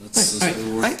this? Let's Alright, go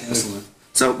work alright. the castle then.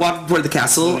 So walk toward the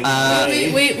castle.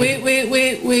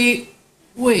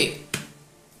 Wait.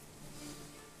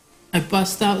 I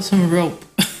bust out some rope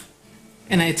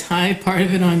and I tie part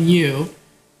of it on you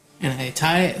and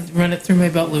run it through my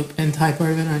belt loop and tie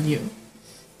part of it on you.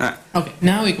 Alright. Okay,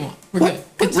 now we can walk. We're good.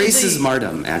 What It's race is late.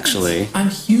 Mardum, actually? I'm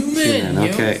human, yo.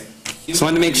 Okay. Just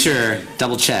wanted to make sure,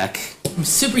 double check. I'm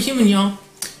superhuman, y'all.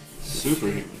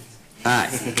 Superhuman.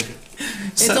 Alright.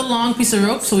 It's a long piece of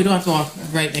rope, so we don't have to walk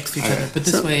right next to each other. But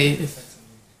this So- way,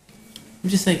 I'm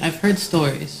just saying, I've heard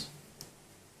stories.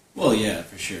 Well, yeah,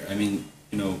 for sure. I mean,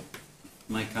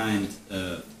 my kind,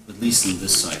 at least in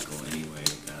this cycle anyway,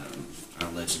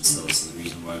 our legends tell us the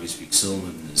reason why we speak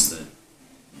Sylvan is that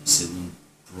Sylvan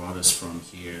brought us from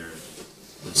here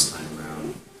this time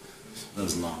around. That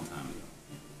was a long time ago.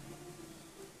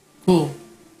 Cool.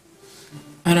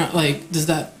 I don't does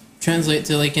that translate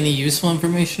to any useful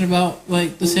information about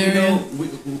this area?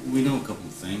 We know a couple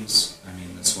of things. I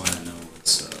mean, that's why I know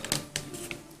it's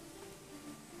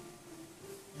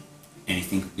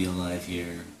anything could be alive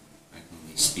here. I can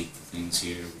only speak for things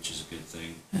here, which is a good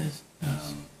thing. That's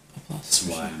a plus. That's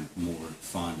why I'm more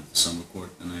fond of the summer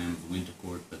court than I am of the winter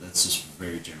court, but that's just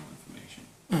very general information.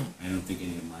 Oh. I don't think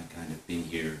any of my kind have been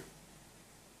here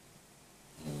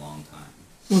in a long time.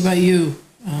 What about you,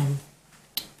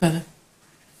 Feather?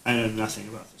 I know nothing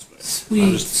about this place. Sweet.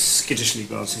 I'm just skittishly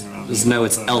glancing around. Just know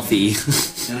it's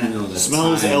elfy. And I know that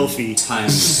Smells elfy.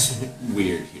 Time's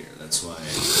weird here. That's why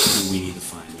we need to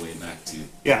find a way back to.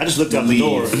 Yeah, I just looked out the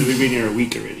door and we've been here a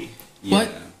week already. Yeah.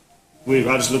 What?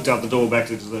 I just looked out the door back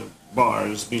to the bar.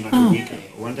 It's been like a week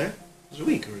or 1 day. It was a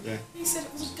week or a day. He said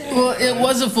it was a day. Well, it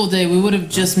was a full day. We would have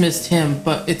just missed him,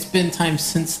 but it's been time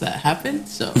since that happened,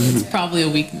 so it's probably a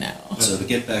week now. So to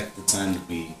get back the time that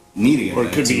we need to get Or it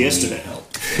back could to, be we yesterday. need help.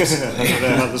 I don't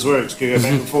know how this works. Can you go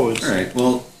back and forwards? All right.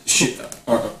 Well,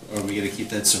 are we gonna keep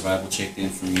that survival check in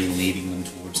from you leading them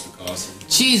towards the castle?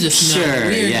 Jesus, no. Sure,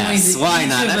 We are yes. going to Why each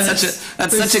not? of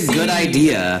That's us such a good proceed.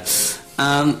 idea.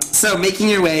 So making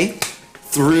your way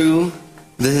through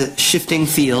the shifting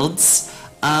fields,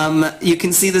 you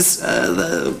can see this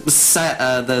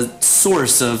the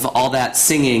source of all that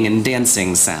singing and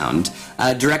dancing sound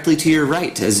directly to your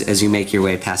right as you make your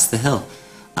way past the hill.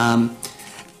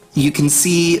 You can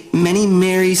see many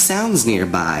merry sounds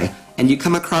nearby, and you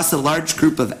come across a large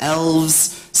group of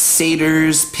elves,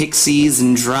 satyrs, pixies,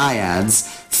 and dryads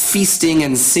feasting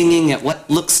and singing at what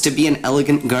looks to be an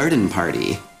elegant garden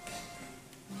party.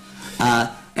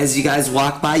 As you guys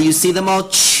walk by, you see them all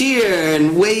cheer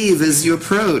and wave as you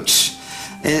approach,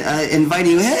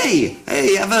 inviting you,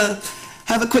 hey,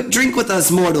 have a quick drink with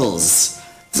us, mortals.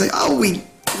 It's like, oh, we'd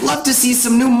love to see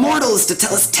some new mortals to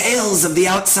tell us tales of the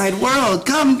outside world.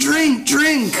 Come, drink.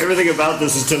 Everything about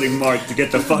this is telling Mark to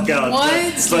get the fuck out.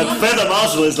 What? But Feather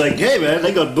Marshall is like, hey man,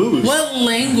 they got booze. What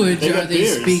language They are got they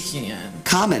beers. speaking in?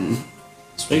 Common.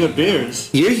 They got beers.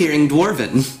 You're hearing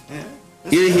Dwarven. Yeah.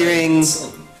 You're hearing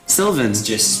Sylvan. Sylvan.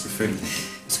 Jesse's preferred name.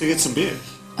 Let's go get some beer.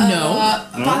 No.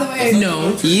 By the way,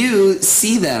 No. You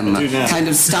see them I do now. kind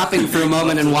of stopping for a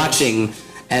moment and watching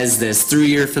as this through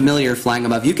your familiar flying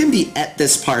above. You can be at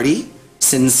this party,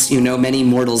 since you know many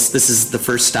mortals. This is the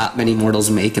first stop many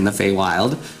mortals make in the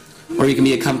Feywild, or you can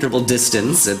be a comfortable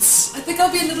distance. It's I think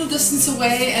I'll be a little distance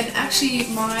away, and actually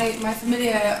my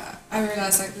familiar, I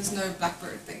realize like there's no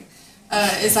blackbird thing.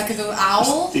 It's like a little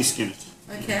owl. Deskew it.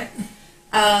 Okay.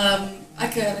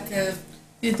 Like a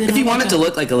if you want it to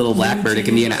look like a little blackbird, it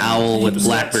can be an owl with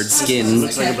blackbird skin.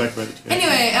 Looks like a blackbird. Yeah.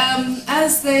 Anyway,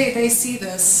 as they see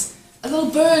this, a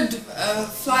little bird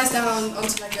flies down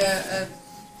onto like a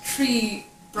tree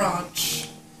branch,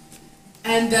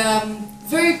 and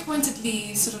very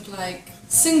pointedly sort of like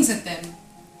sings at them.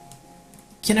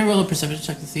 Can I roll a perception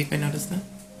check to see if I notice that?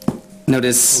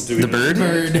 Notice Oh, do we the know? bird?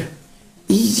 Bird.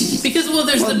 Because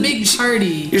there's the big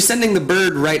party. You're sending the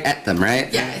bird right at them,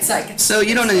 right? Yeah, it's like it's, So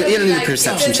you don't it's need- you don't need a like,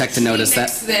 perception if check to there's a notice tree that.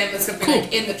 next to them, it's gonna be Cool.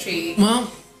 like in the tree, Well,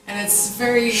 and it's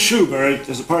very. Shoo, bird.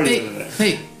 There's a party over there.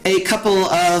 hey, A couple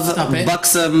Stop of it.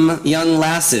 buxom young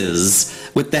lasses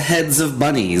with the heads of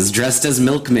bunnies dressed as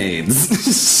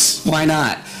milkmaids. Why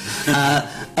not?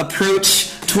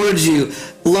 Approach towards you,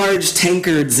 large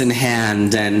tankards in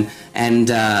hand, and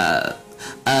a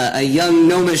young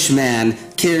gnomish man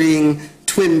carrying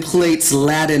twin plates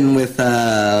laden with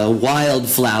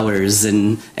wildflowers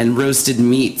and roasted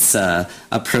meats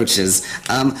approaches.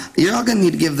 You're all gonna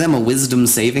need to give them a wisdom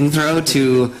saving throw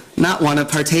to not want to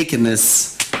partake in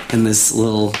this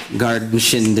little garden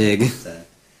shindig.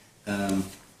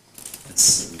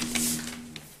 Let's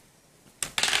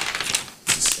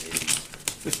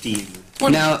 15.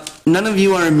 Now, none of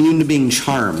you are immune to being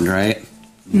charmed, right?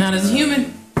 not as a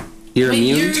human. You're Wait,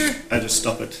 immune. you're. I just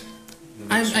stop it.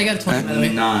 I got a 20 by the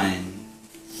way. 9.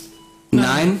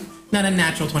 9. Not a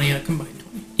natural 20, a combined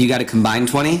 20. You got a combined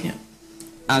 20. Yeah.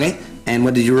 Okay. And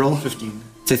what did you roll? 15.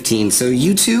 15. So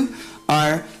you two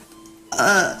are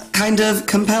kind of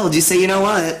compelled. You say, you know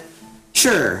what?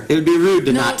 Sure, it would be rude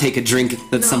to No. not take a drink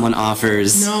that No. someone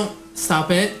offers. No, stop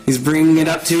it. He's bringing it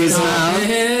up to his Stop mouth.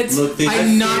 it. Look, I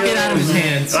knock it out of his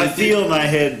hands. I feel my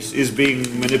head is being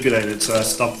manipulated, so I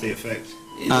stop the effect.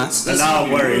 Let's And now not I'm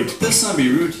be worried. rude. Let's not be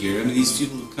rude here. I mean, these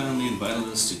people have kindly invited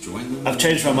us to join them. I've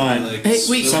changed my mind. Hey,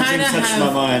 we so- Something Kinda touched have-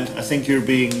 my mind. I think you're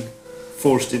being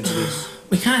forced into this.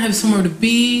 We kind of have somewhere to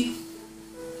be.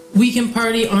 We can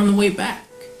party on the way back.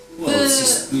 Well, it's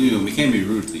just, we can't be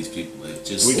rude to these people. Like,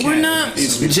 just We We're can't. not-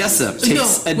 It's- Jessup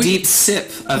takes a deep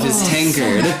sip of his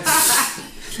tankard.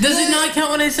 Does it not count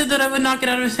when I said that I would knock it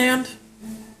out of his hand?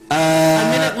 I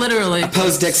meant it literally.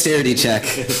 Opposed dexterity check.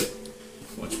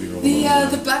 watch me roll.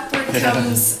 The blackbird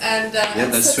comes and Yeah,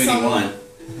 that's sits 21.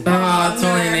 Oh, it's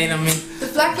only an 8 on me. The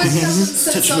blackbird comes and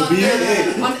sits Touch my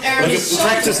beard. on Aaron's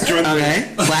Practice shoulder, drunk. Okay.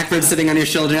 Blackbird sitting on your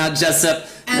shoulder now. Jessup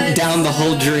And down the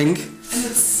whole it's, drink. and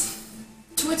it's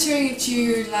twittering at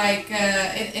you like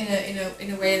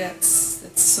in a way that's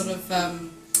sort of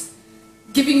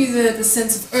giving you the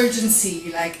sense of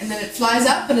urgency, like, and then it flies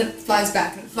up and it flies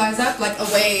back and it flies up like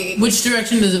away. Which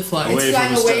direction does it fly? Away. It's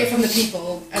flying from the away star. from the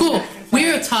people. and Cool. back and We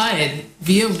flying. are tied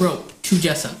via rope to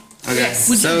Jessup. Yes.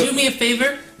 Would So- you do me a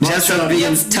favor? Jessup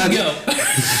begins tugging. Go.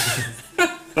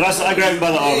 But I grab him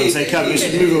by the arm and say, "Come, you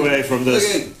should move away from this.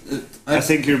 Okay, I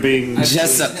think you're being." I've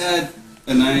Jessup. had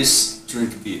a nice drink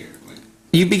of beer. Like,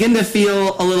 You begin to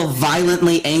feel a little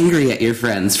violently angry at your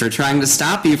friends for trying to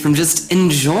stop you from just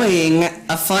enjoying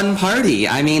a fun party.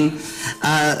 I mean,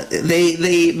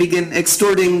 they begin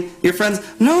extorting your friends.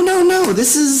 No,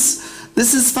 this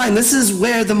is fine. This is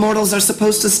where the mortals are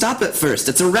supposed to stop at first.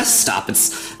 It's a rest stop.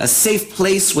 It's a safe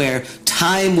place where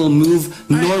time will move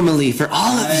normally for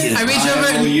all of you. I reach over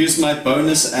I will and- use my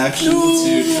bonus action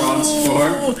to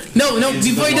transform. No, Into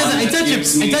before he the does it, one I that touch him.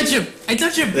 gives me- I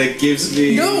touch him. That gives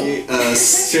me No.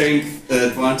 strength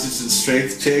advantage in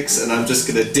strength checks, and I'm just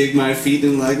gonna dig my feet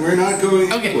and like we're not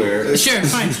going anywhere. Okay, sure,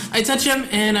 fine. I touch him,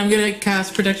 and I'm gonna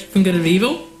cast Protection from Good and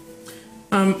Evil.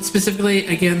 Specifically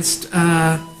against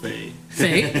Faye.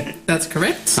 Faye. That's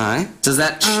correct. Alright. Does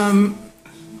that...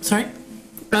 Sorry.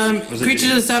 it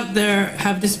Creatures up there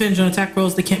have disadvantage on attack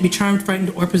rolls. They can't be charmed,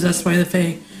 frightened, or possessed by the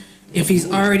Fae. If he's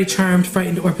already charmed,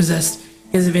 frightened, or possessed,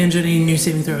 he has advantage on any new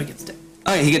saving throw against it.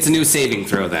 Okay, he gets a new saving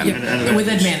throw then. Yeah, with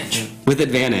advantage. With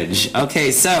advantage.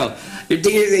 Okay, so... You're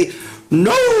digging...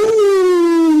 No! I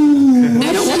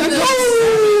don't want to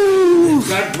go!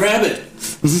 Got rabbit.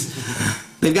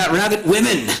 They've got rabbit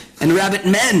women and rabbit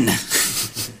men.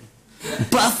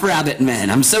 Buff rabbit men.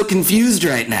 I'm so confused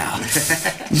right now.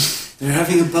 They're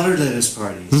having a butter lettuce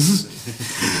party.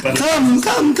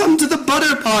 Come to the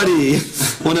butter party.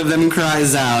 One of them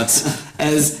cries out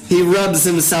as he rubs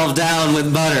himself down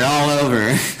with butter all over.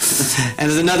 And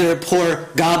there's another pour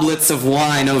goblets of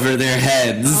wine over their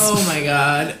heads. Oh my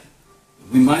god.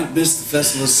 We might miss the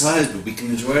festival size, but we can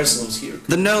enjoy ourselves here.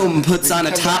 The gnome puts on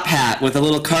a top hat with a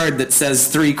little card that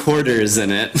says 3/4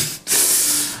 in it.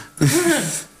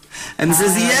 And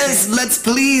says, yes, let's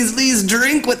please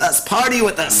drink with us, party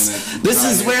with us. This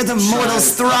is where the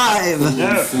mortals thrive.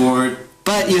 No. Forward.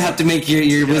 But you have to make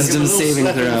your wisdom saving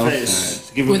throw.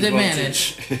 With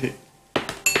advantage.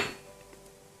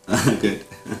 Good.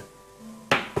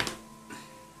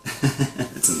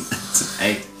 It's an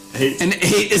 8. An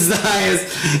 8 is the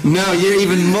highest. No, you're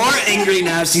even more angry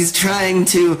now. She's trying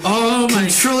to Oh my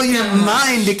control your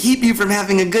mind to keep you from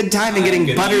having a good time and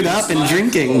getting buttered up and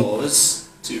drinking.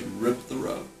 To rip the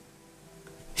rope.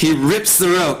 He rips the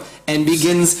rope and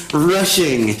begins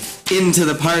rushing into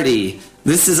the party.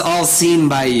 This is all seen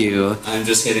by you. I'm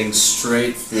just heading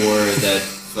straight for that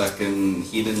fucking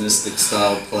hedonistic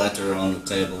style platter on the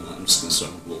table. And I'm just gonna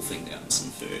start wolfing down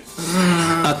some food.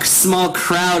 A small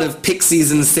crowd of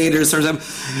pixies and satyrs sort of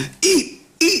eat,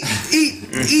 eat, eat,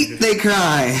 eat, they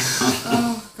cry.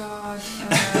 Oh God.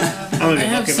 I'm I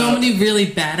have so many really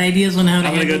bad ideas on how to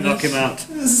I'm gonna go handle knock this. him out.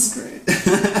 This is great.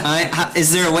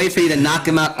 Is there a way for you to knock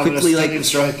him out I'm gonna quickly? sting and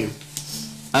strike him.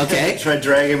 Okay. Try to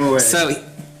drag him away. So,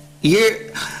 you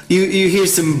hear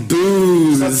some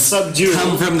boos Subdual.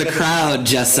 come from the crowd,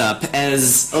 Jessup,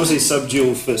 as Obviously,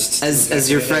 subdual fists. as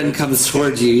your friend comes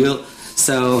towards you.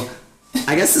 So,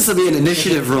 I guess this will be an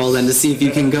initiative roll then to see if you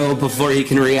can go before he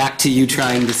can react to you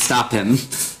trying to stop him.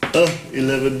 Oh,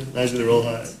 11. Nice to roll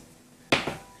high.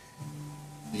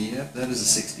 Yep, that is a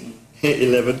 16.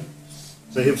 11.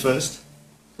 So him first.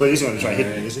 Well, he's going to try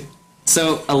hitting me, is he?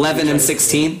 So 11 and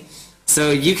 16.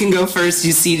 So you can go first.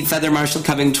 You see Feather Marshal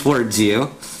coming towards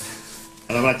you.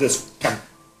 And I'm like this. Come.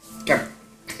 Come.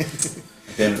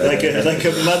 Okay, like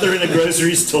a mother in a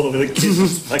grocery store with a kid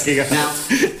fucking up.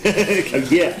 Now, Come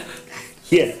here.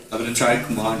 Here. I'm gonna try and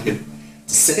command him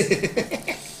to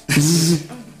sit.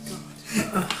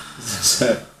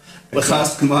 So, I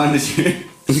cast command at you.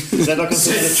 Is that not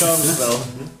considered a charm spell?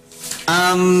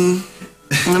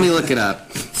 Let me look it up.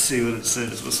 Let's see what it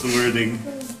says. What's the wording?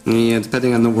 Yeah,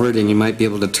 depending on the wording, you might be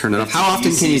able to turn it off. How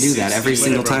often can you do that? Every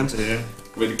single time? Yeah,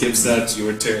 When it gives that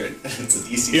your turn, it's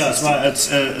an easy.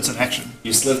 it's an action.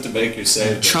 You still have to make your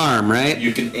save. but Charm, right?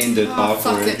 You can end it Oh,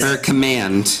 fuck afterwards. it. Or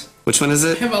command. Which one is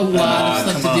I it? have a lot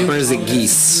of stuff to do. Or is it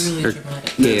geese? Really Or dramatic.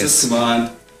 It's geese? a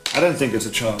command. I don't think it's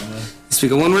a charm, no.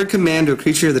 Speak a one-word command to a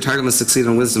creature. The target must succeed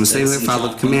on wisdom. Saving That's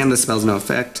followed with command. The spell's no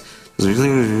effect. It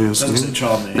doesn't say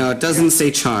charm there. No, it doesn't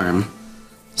say charm.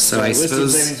 So I Wisdom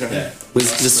suppose saving throw.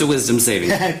 Yeah. just a wisdom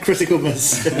saving. Critical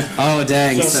miss. Oh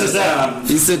dang! So sit down.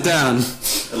 You sit down.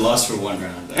 It lost for one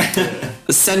round there.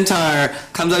 The centaur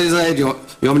comes out. He's like, "You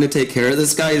want me to take care of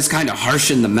this guy? He's kind of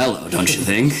harsh in the mellow, don't you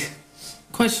think?"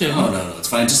 Question. Oh no, it's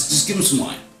fine. Just give him some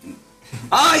wine.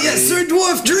 Ah yes, Sir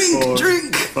Dwarf, drink, 4,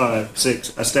 drink. 5,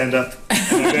 6. I stand up.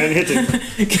 And I go and hit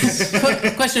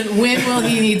him. Question. When will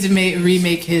he need to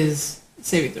remake his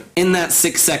saving throw? In that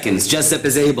 6 seconds, Jessup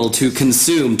is able to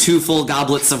consume 2 full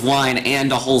goblets of wine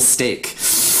and a whole steak.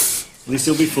 At least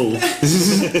he'll be full.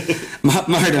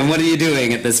 Martin, what are you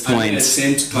doing at this I'm in point? a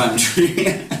scent country.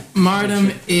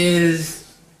 Martum is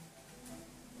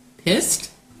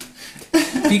pissed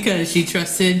because she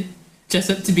trusted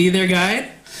Jessup to be their guide,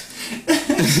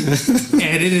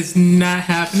 and it is not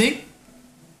happening,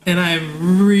 and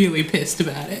I'm really pissed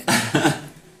about it.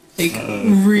 Like,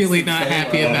 really not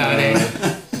happy about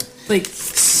it. Like,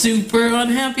 super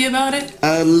unhappy about it.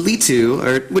 Litu,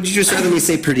 or would you just rather me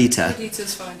say Perdita?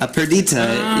 Perdita's fine.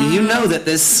 Perdita, you know that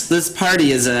this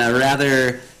party is a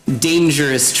rather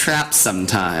dangerous trap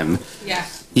sometime. Yeah.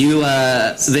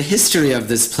 The history of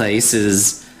this place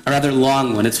is a rather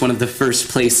long one. It's one of the first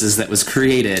places that was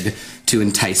created to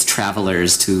entice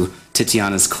travelers to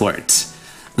Titiana's court.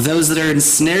 Those that are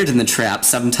ensnared in the trap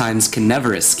sometimes can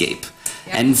never escape,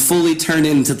 and fully turn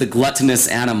into the gluttonous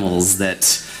animals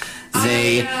that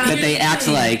they act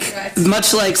like, Right.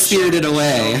 much like Spirited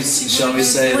Away. Shall we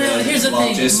say Well, that here's the while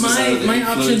thing, Jesse's my- under the my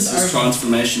influence, options his are-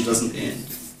 transformation doesn't end.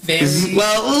 Very.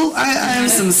 Well, I have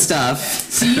some stuff.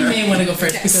 So you may want to go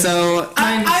first because So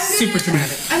mine's I'm super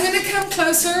dramatic. I'm gonna come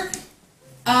closer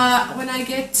when I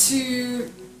get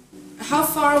to. How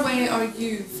far away are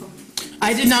you from?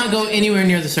 I did not go anywhere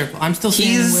near the circle. I'm still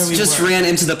standing where he's we just were. ran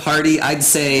into the party. I'd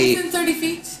say Within 30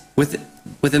 feet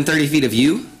within 30 feet of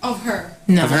you. of her.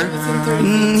 No. Of her? Within 30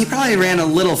 feet. He probably ran a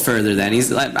little further then.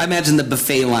 I imagine the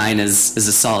buffet line is a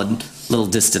solid little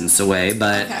distance away,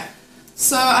 but Okay.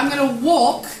 So I'm gonna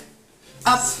walk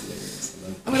up.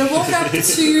 I'm gonna walk up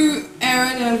to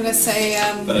Aaron and I'm gonna say,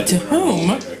 But I To do wanna roll whom?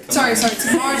 later. Come sorry, on.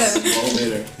 to Martin. Roll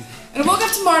later. I'm gonna walk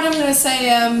up to Martin. I'm gonna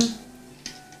say,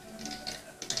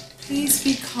 please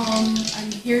be calm.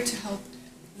 I'm here to help.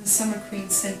 the Summer Queen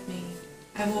sent me.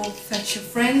 I will fetch your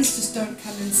friends, just don't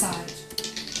come inside.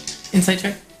 Insight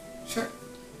check. Sure.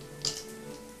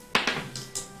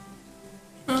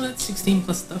 Oh, that's 16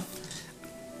 plus stuff.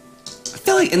 I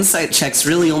feel like insight checks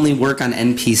really only work on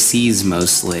NPCs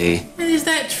mostly. Is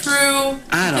that true?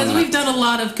 I don't Because know. we've done a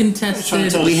lot of Trying to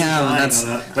contested. tell We us she's have, lying that's- on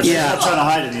that, but yeah. she's not trying to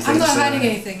hide anything. I'm not so- hiding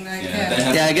anything, like, Yeah, they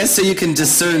have Yeah, I guess so you can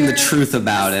discern the truth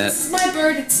about it. This is my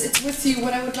bird, it's with you.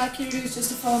 What I would like you to do is just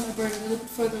to follow my bird a little bit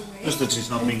further away. Just that she's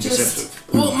not And being just-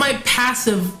 deceptive. Well, my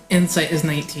passive insight is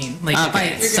 19, like by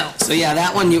Okay. itself. So yeah,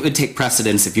 that one you would take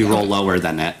precedence if you roll lower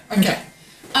than it. Okay.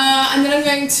 And then I'm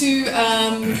going to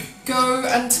go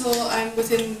until I'm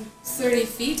within 30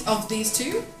 feet of these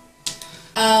two.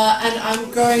 And I'm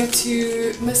going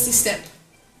to Misty Step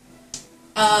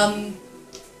to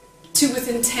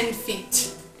within 10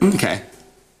 feet Okay.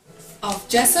 of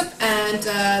Jessup, and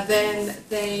then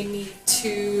they need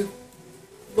to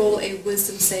roll a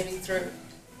wisdom saving throw.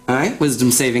 All right,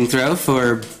 wisdom saving throw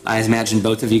for I imagine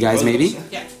both of you guys maybe.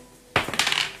 Yeah.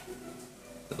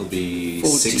 It'll be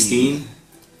 14. 16.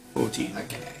 14.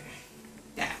 Okay.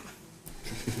 Damn.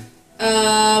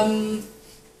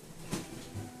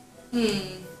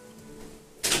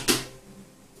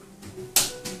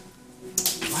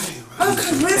 Oh,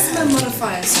 charisma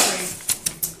modifier, sorry.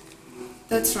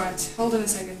 That's right. Hold on a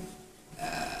second.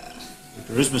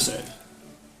 Charisma save.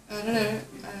 I don't know.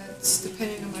 It's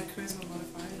depending on my charisma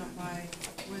modifier, not my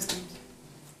wisdom.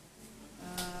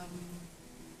 I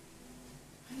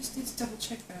just need to double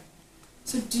check that.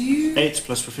 So do you... 8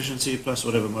 plus proficiency plus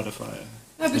whatever modifier.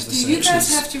 No, but is the do you same.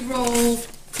 guys have to roll...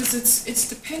 Because it's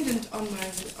dependent on my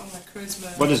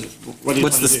charisma. What is it? What are you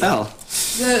What's the trying to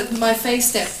spell? My face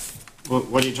step. do?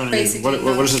 What are you trying to do? Basically,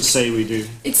 What does it say we do?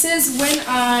 It says when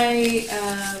I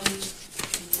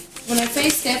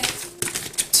face step,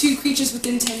 2 creatures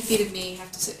within 10 feet of me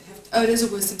have to sit. Oh, it is a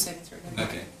wisdom saving throw. Never mind.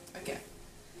 Okay. Okay.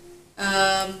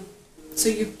 So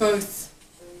you both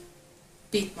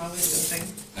beat my wisdom thing.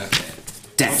 Okay.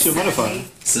 What's your modifier?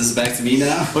 So this is back to me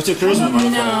now? What's your charisma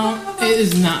modifier? No, it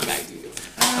is not back to you.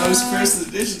 I was first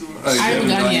edition. I haven't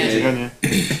gone yet.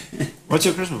 Yeah. What's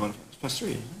your charisma modifier? It's plus 3,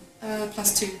 isn't it?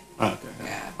 +2. Oh, okay.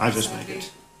 Yeah. I just so made do.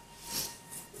 it.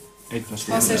 8 plus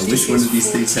 3. Plus Yeah, actually which one of these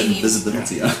 14. things had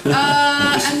invisibility?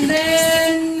 And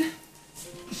then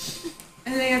I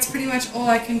think that's pretty much all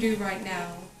I can do right now.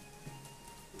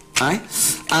 Alright.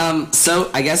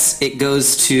 So I guess it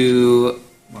goes to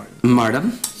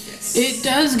Martum. Yes. It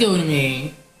does go to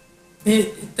me.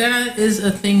 That is a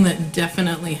thing that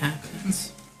definitely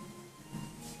happens.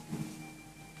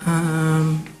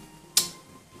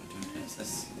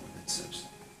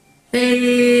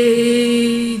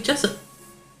 Hey, Jessup,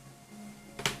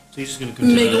 So you're just going to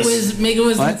continue make a wisdom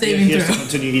What? Yeah, saving he has to throw.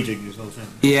 continue eating this whole thing.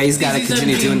 Yeah, he's got to He's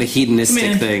continue 17. doing the hedonistic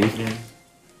Come thing. Yeah.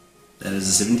 That is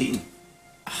a 17.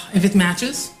 If it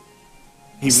matches,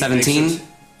 He remakes 17? it.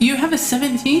 you have a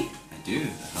 17. I do.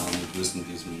 Wisdom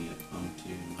gives me a pump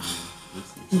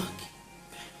to Look.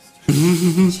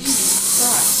 Jesus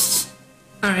Christ.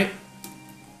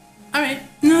 All right.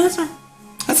 No, that's fine.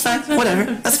 That's fine.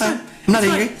 Whatever. That's fine. I'm not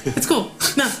angry. It's cool.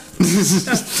 No,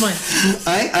 that's fine.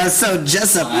 Alright, so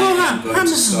Jessup. I am going to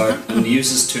start, I'm going to use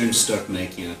this turn to start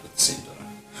making out with the centaur.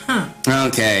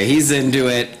 Okay, he's into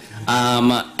it.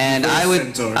 And I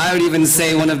would even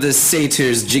say one of the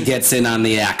satyrs gets in on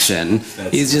the action.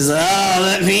 He's just, oh,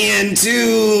 let me in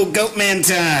too, Goatman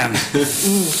time.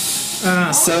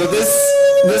 So this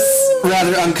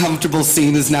rather uncomfortable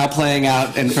scene is now playing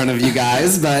out in front of you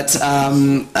guys, but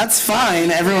that's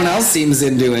fine. Everyone else seems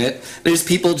into it. There's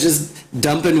people just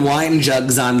dumping wine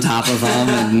jugs on top of them,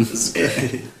 and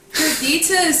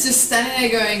Perdita is just standing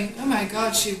there going, oh my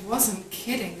god, she wasn't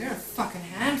kidding. They're a fucking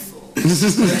handful.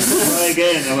 Try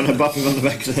again. I'm going to bop him on the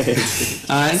back of the head.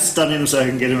 I, Stun him so I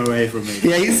can get him away from me.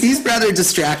 yeah, he's rather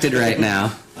distracted right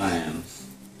now. I am.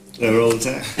 Roll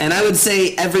attack. And I would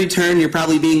say every turn you're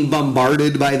probably being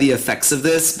bombarded by the effects of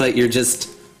this, but you're just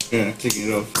Yeah, clicking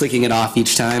it off. clicking it off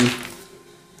each time.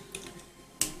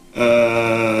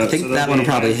 I think that one will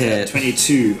probably hit.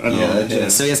 22. Yeah, that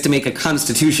hits. So he has to make a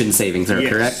Constitution saving throw,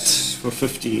 yes, correct? for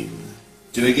 15.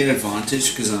 Do I get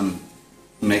advantage because I'm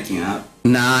making out?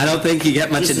 Nah, I don't think you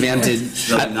get much advantage.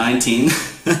 Like 19.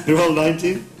 You roll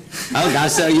 19? Oh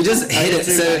gosh, so you just hit it,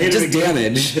 so I hit him just again.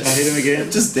 damage. I hit him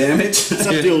again. Just damage. It's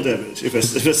not deal damage, if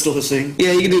it's still a thing.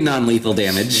 Yeah, you can do non-lethal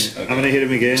damage. I'm going to hit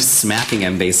him again. Smacking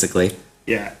him, basically.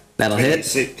 Yeah. That'll hit.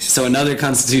 26. So another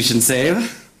Constitution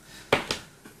save.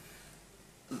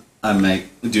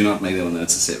 Do not make that one.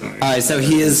 That's a 7. Alright, so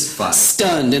he is Five.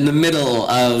 stunned in the middle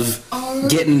of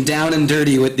getting down and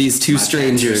dirty with these two My pants are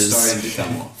strangers. starting to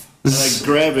come off. And I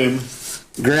grab him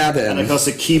Grab And I him. cast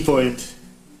a key point,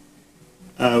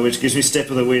 which gives me step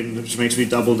of the wind, which makes me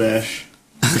double dash.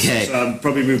 Okay. So I'll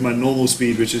probably move my normal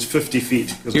speed, which is 50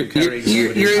 feet, because I'm carrying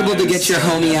somebody. You're able to get your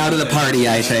homie out of the party,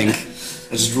 I think.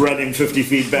 I just run him 50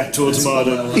 feet back towards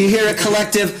Marden. You hear a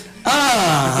collective, come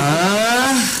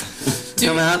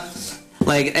out,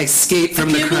 like escape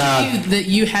from the Can't crowd. believe that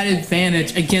you had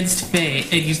advantage against Faye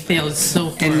and you failed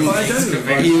so And hard.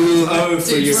 you,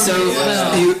 for your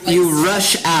you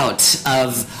rush out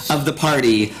of the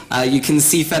party. You can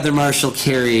see Feather Marshal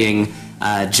carrying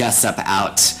Jessup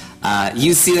out.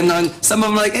 You see them on. Some of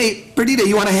them are like, "Hey, Perdita,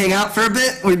 you want to hang out for a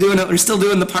bit? We're still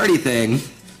doing the party thing."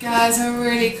 Guys, I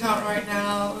really can't right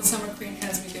now. The Summer Queen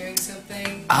has me doing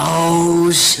something. Oh,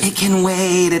 it can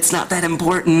wait. It's not that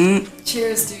important.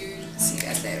 Cheers, dude. See you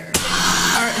guys later.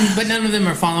 But none of them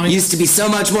are following. Used to be so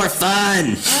much more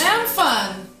fun. I am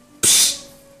fun.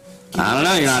 I don't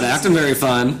know. You're not acting very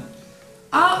fun.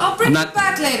 I'll bring I'm not- it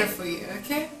back later for you,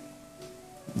 okay?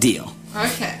 Deal.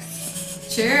 Okay.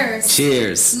 Cheers.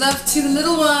 Cheers. Love to the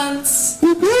little ones.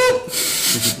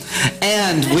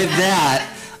 And with that,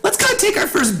 let's go take our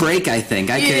first break. I think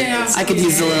Yeah. I could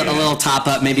use a little top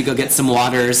up. Maybe go get some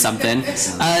water or something.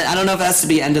 I don't know if it has to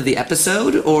be end of the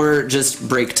episode or just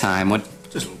break time. What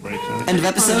Just a little break. Huh? end of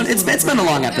episode? It's been a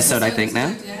long episode, I think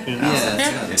now.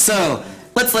 Yeah. So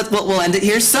we'll end it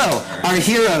here. So our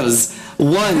heroes.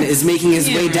 One is making his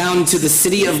way down to the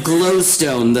city of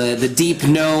Glowstone, the deep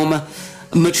gnome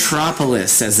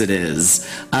metropolis, as it is.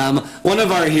 One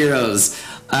of our heroes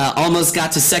almost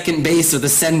got to second base with a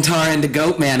centaur and a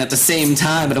goat man at the same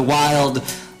time at a wild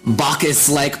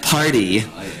Bacchus-like party.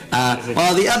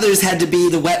 While the others had to be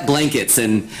the wet blankets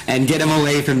and get them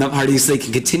away from the party so they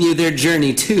can continue their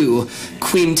journey to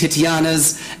Queen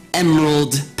Titiana's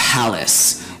Emerald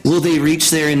Palace. Will they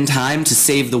reach there in time to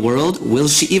save the world? Will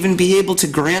she even be able to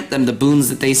grant them the boons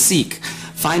that they seek?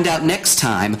 Find out next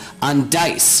time on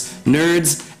Dice,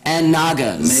 Nerds, and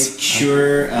Nagas. Make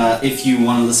sure if you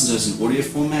want to listen to us in audio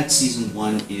format, season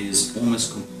 1 is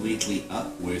almost completely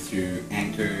up. We're through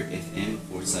Anchor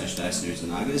FM/Dice Nerds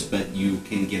and Nagas, but you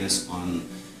can get us on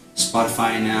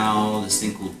Spotify now, this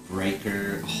thing called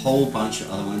Breaker, a whole bunch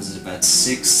of other ones. There's about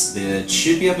 6 that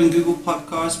should be up in Google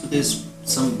Podcasts, but there's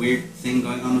some weird thing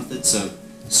going on with it, so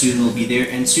soon it'll be there,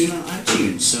 and soon on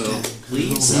iTunes. So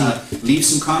please leave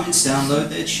some comments, download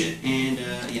that shit, and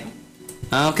yeah.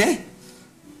 Okay.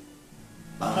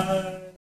 Bye.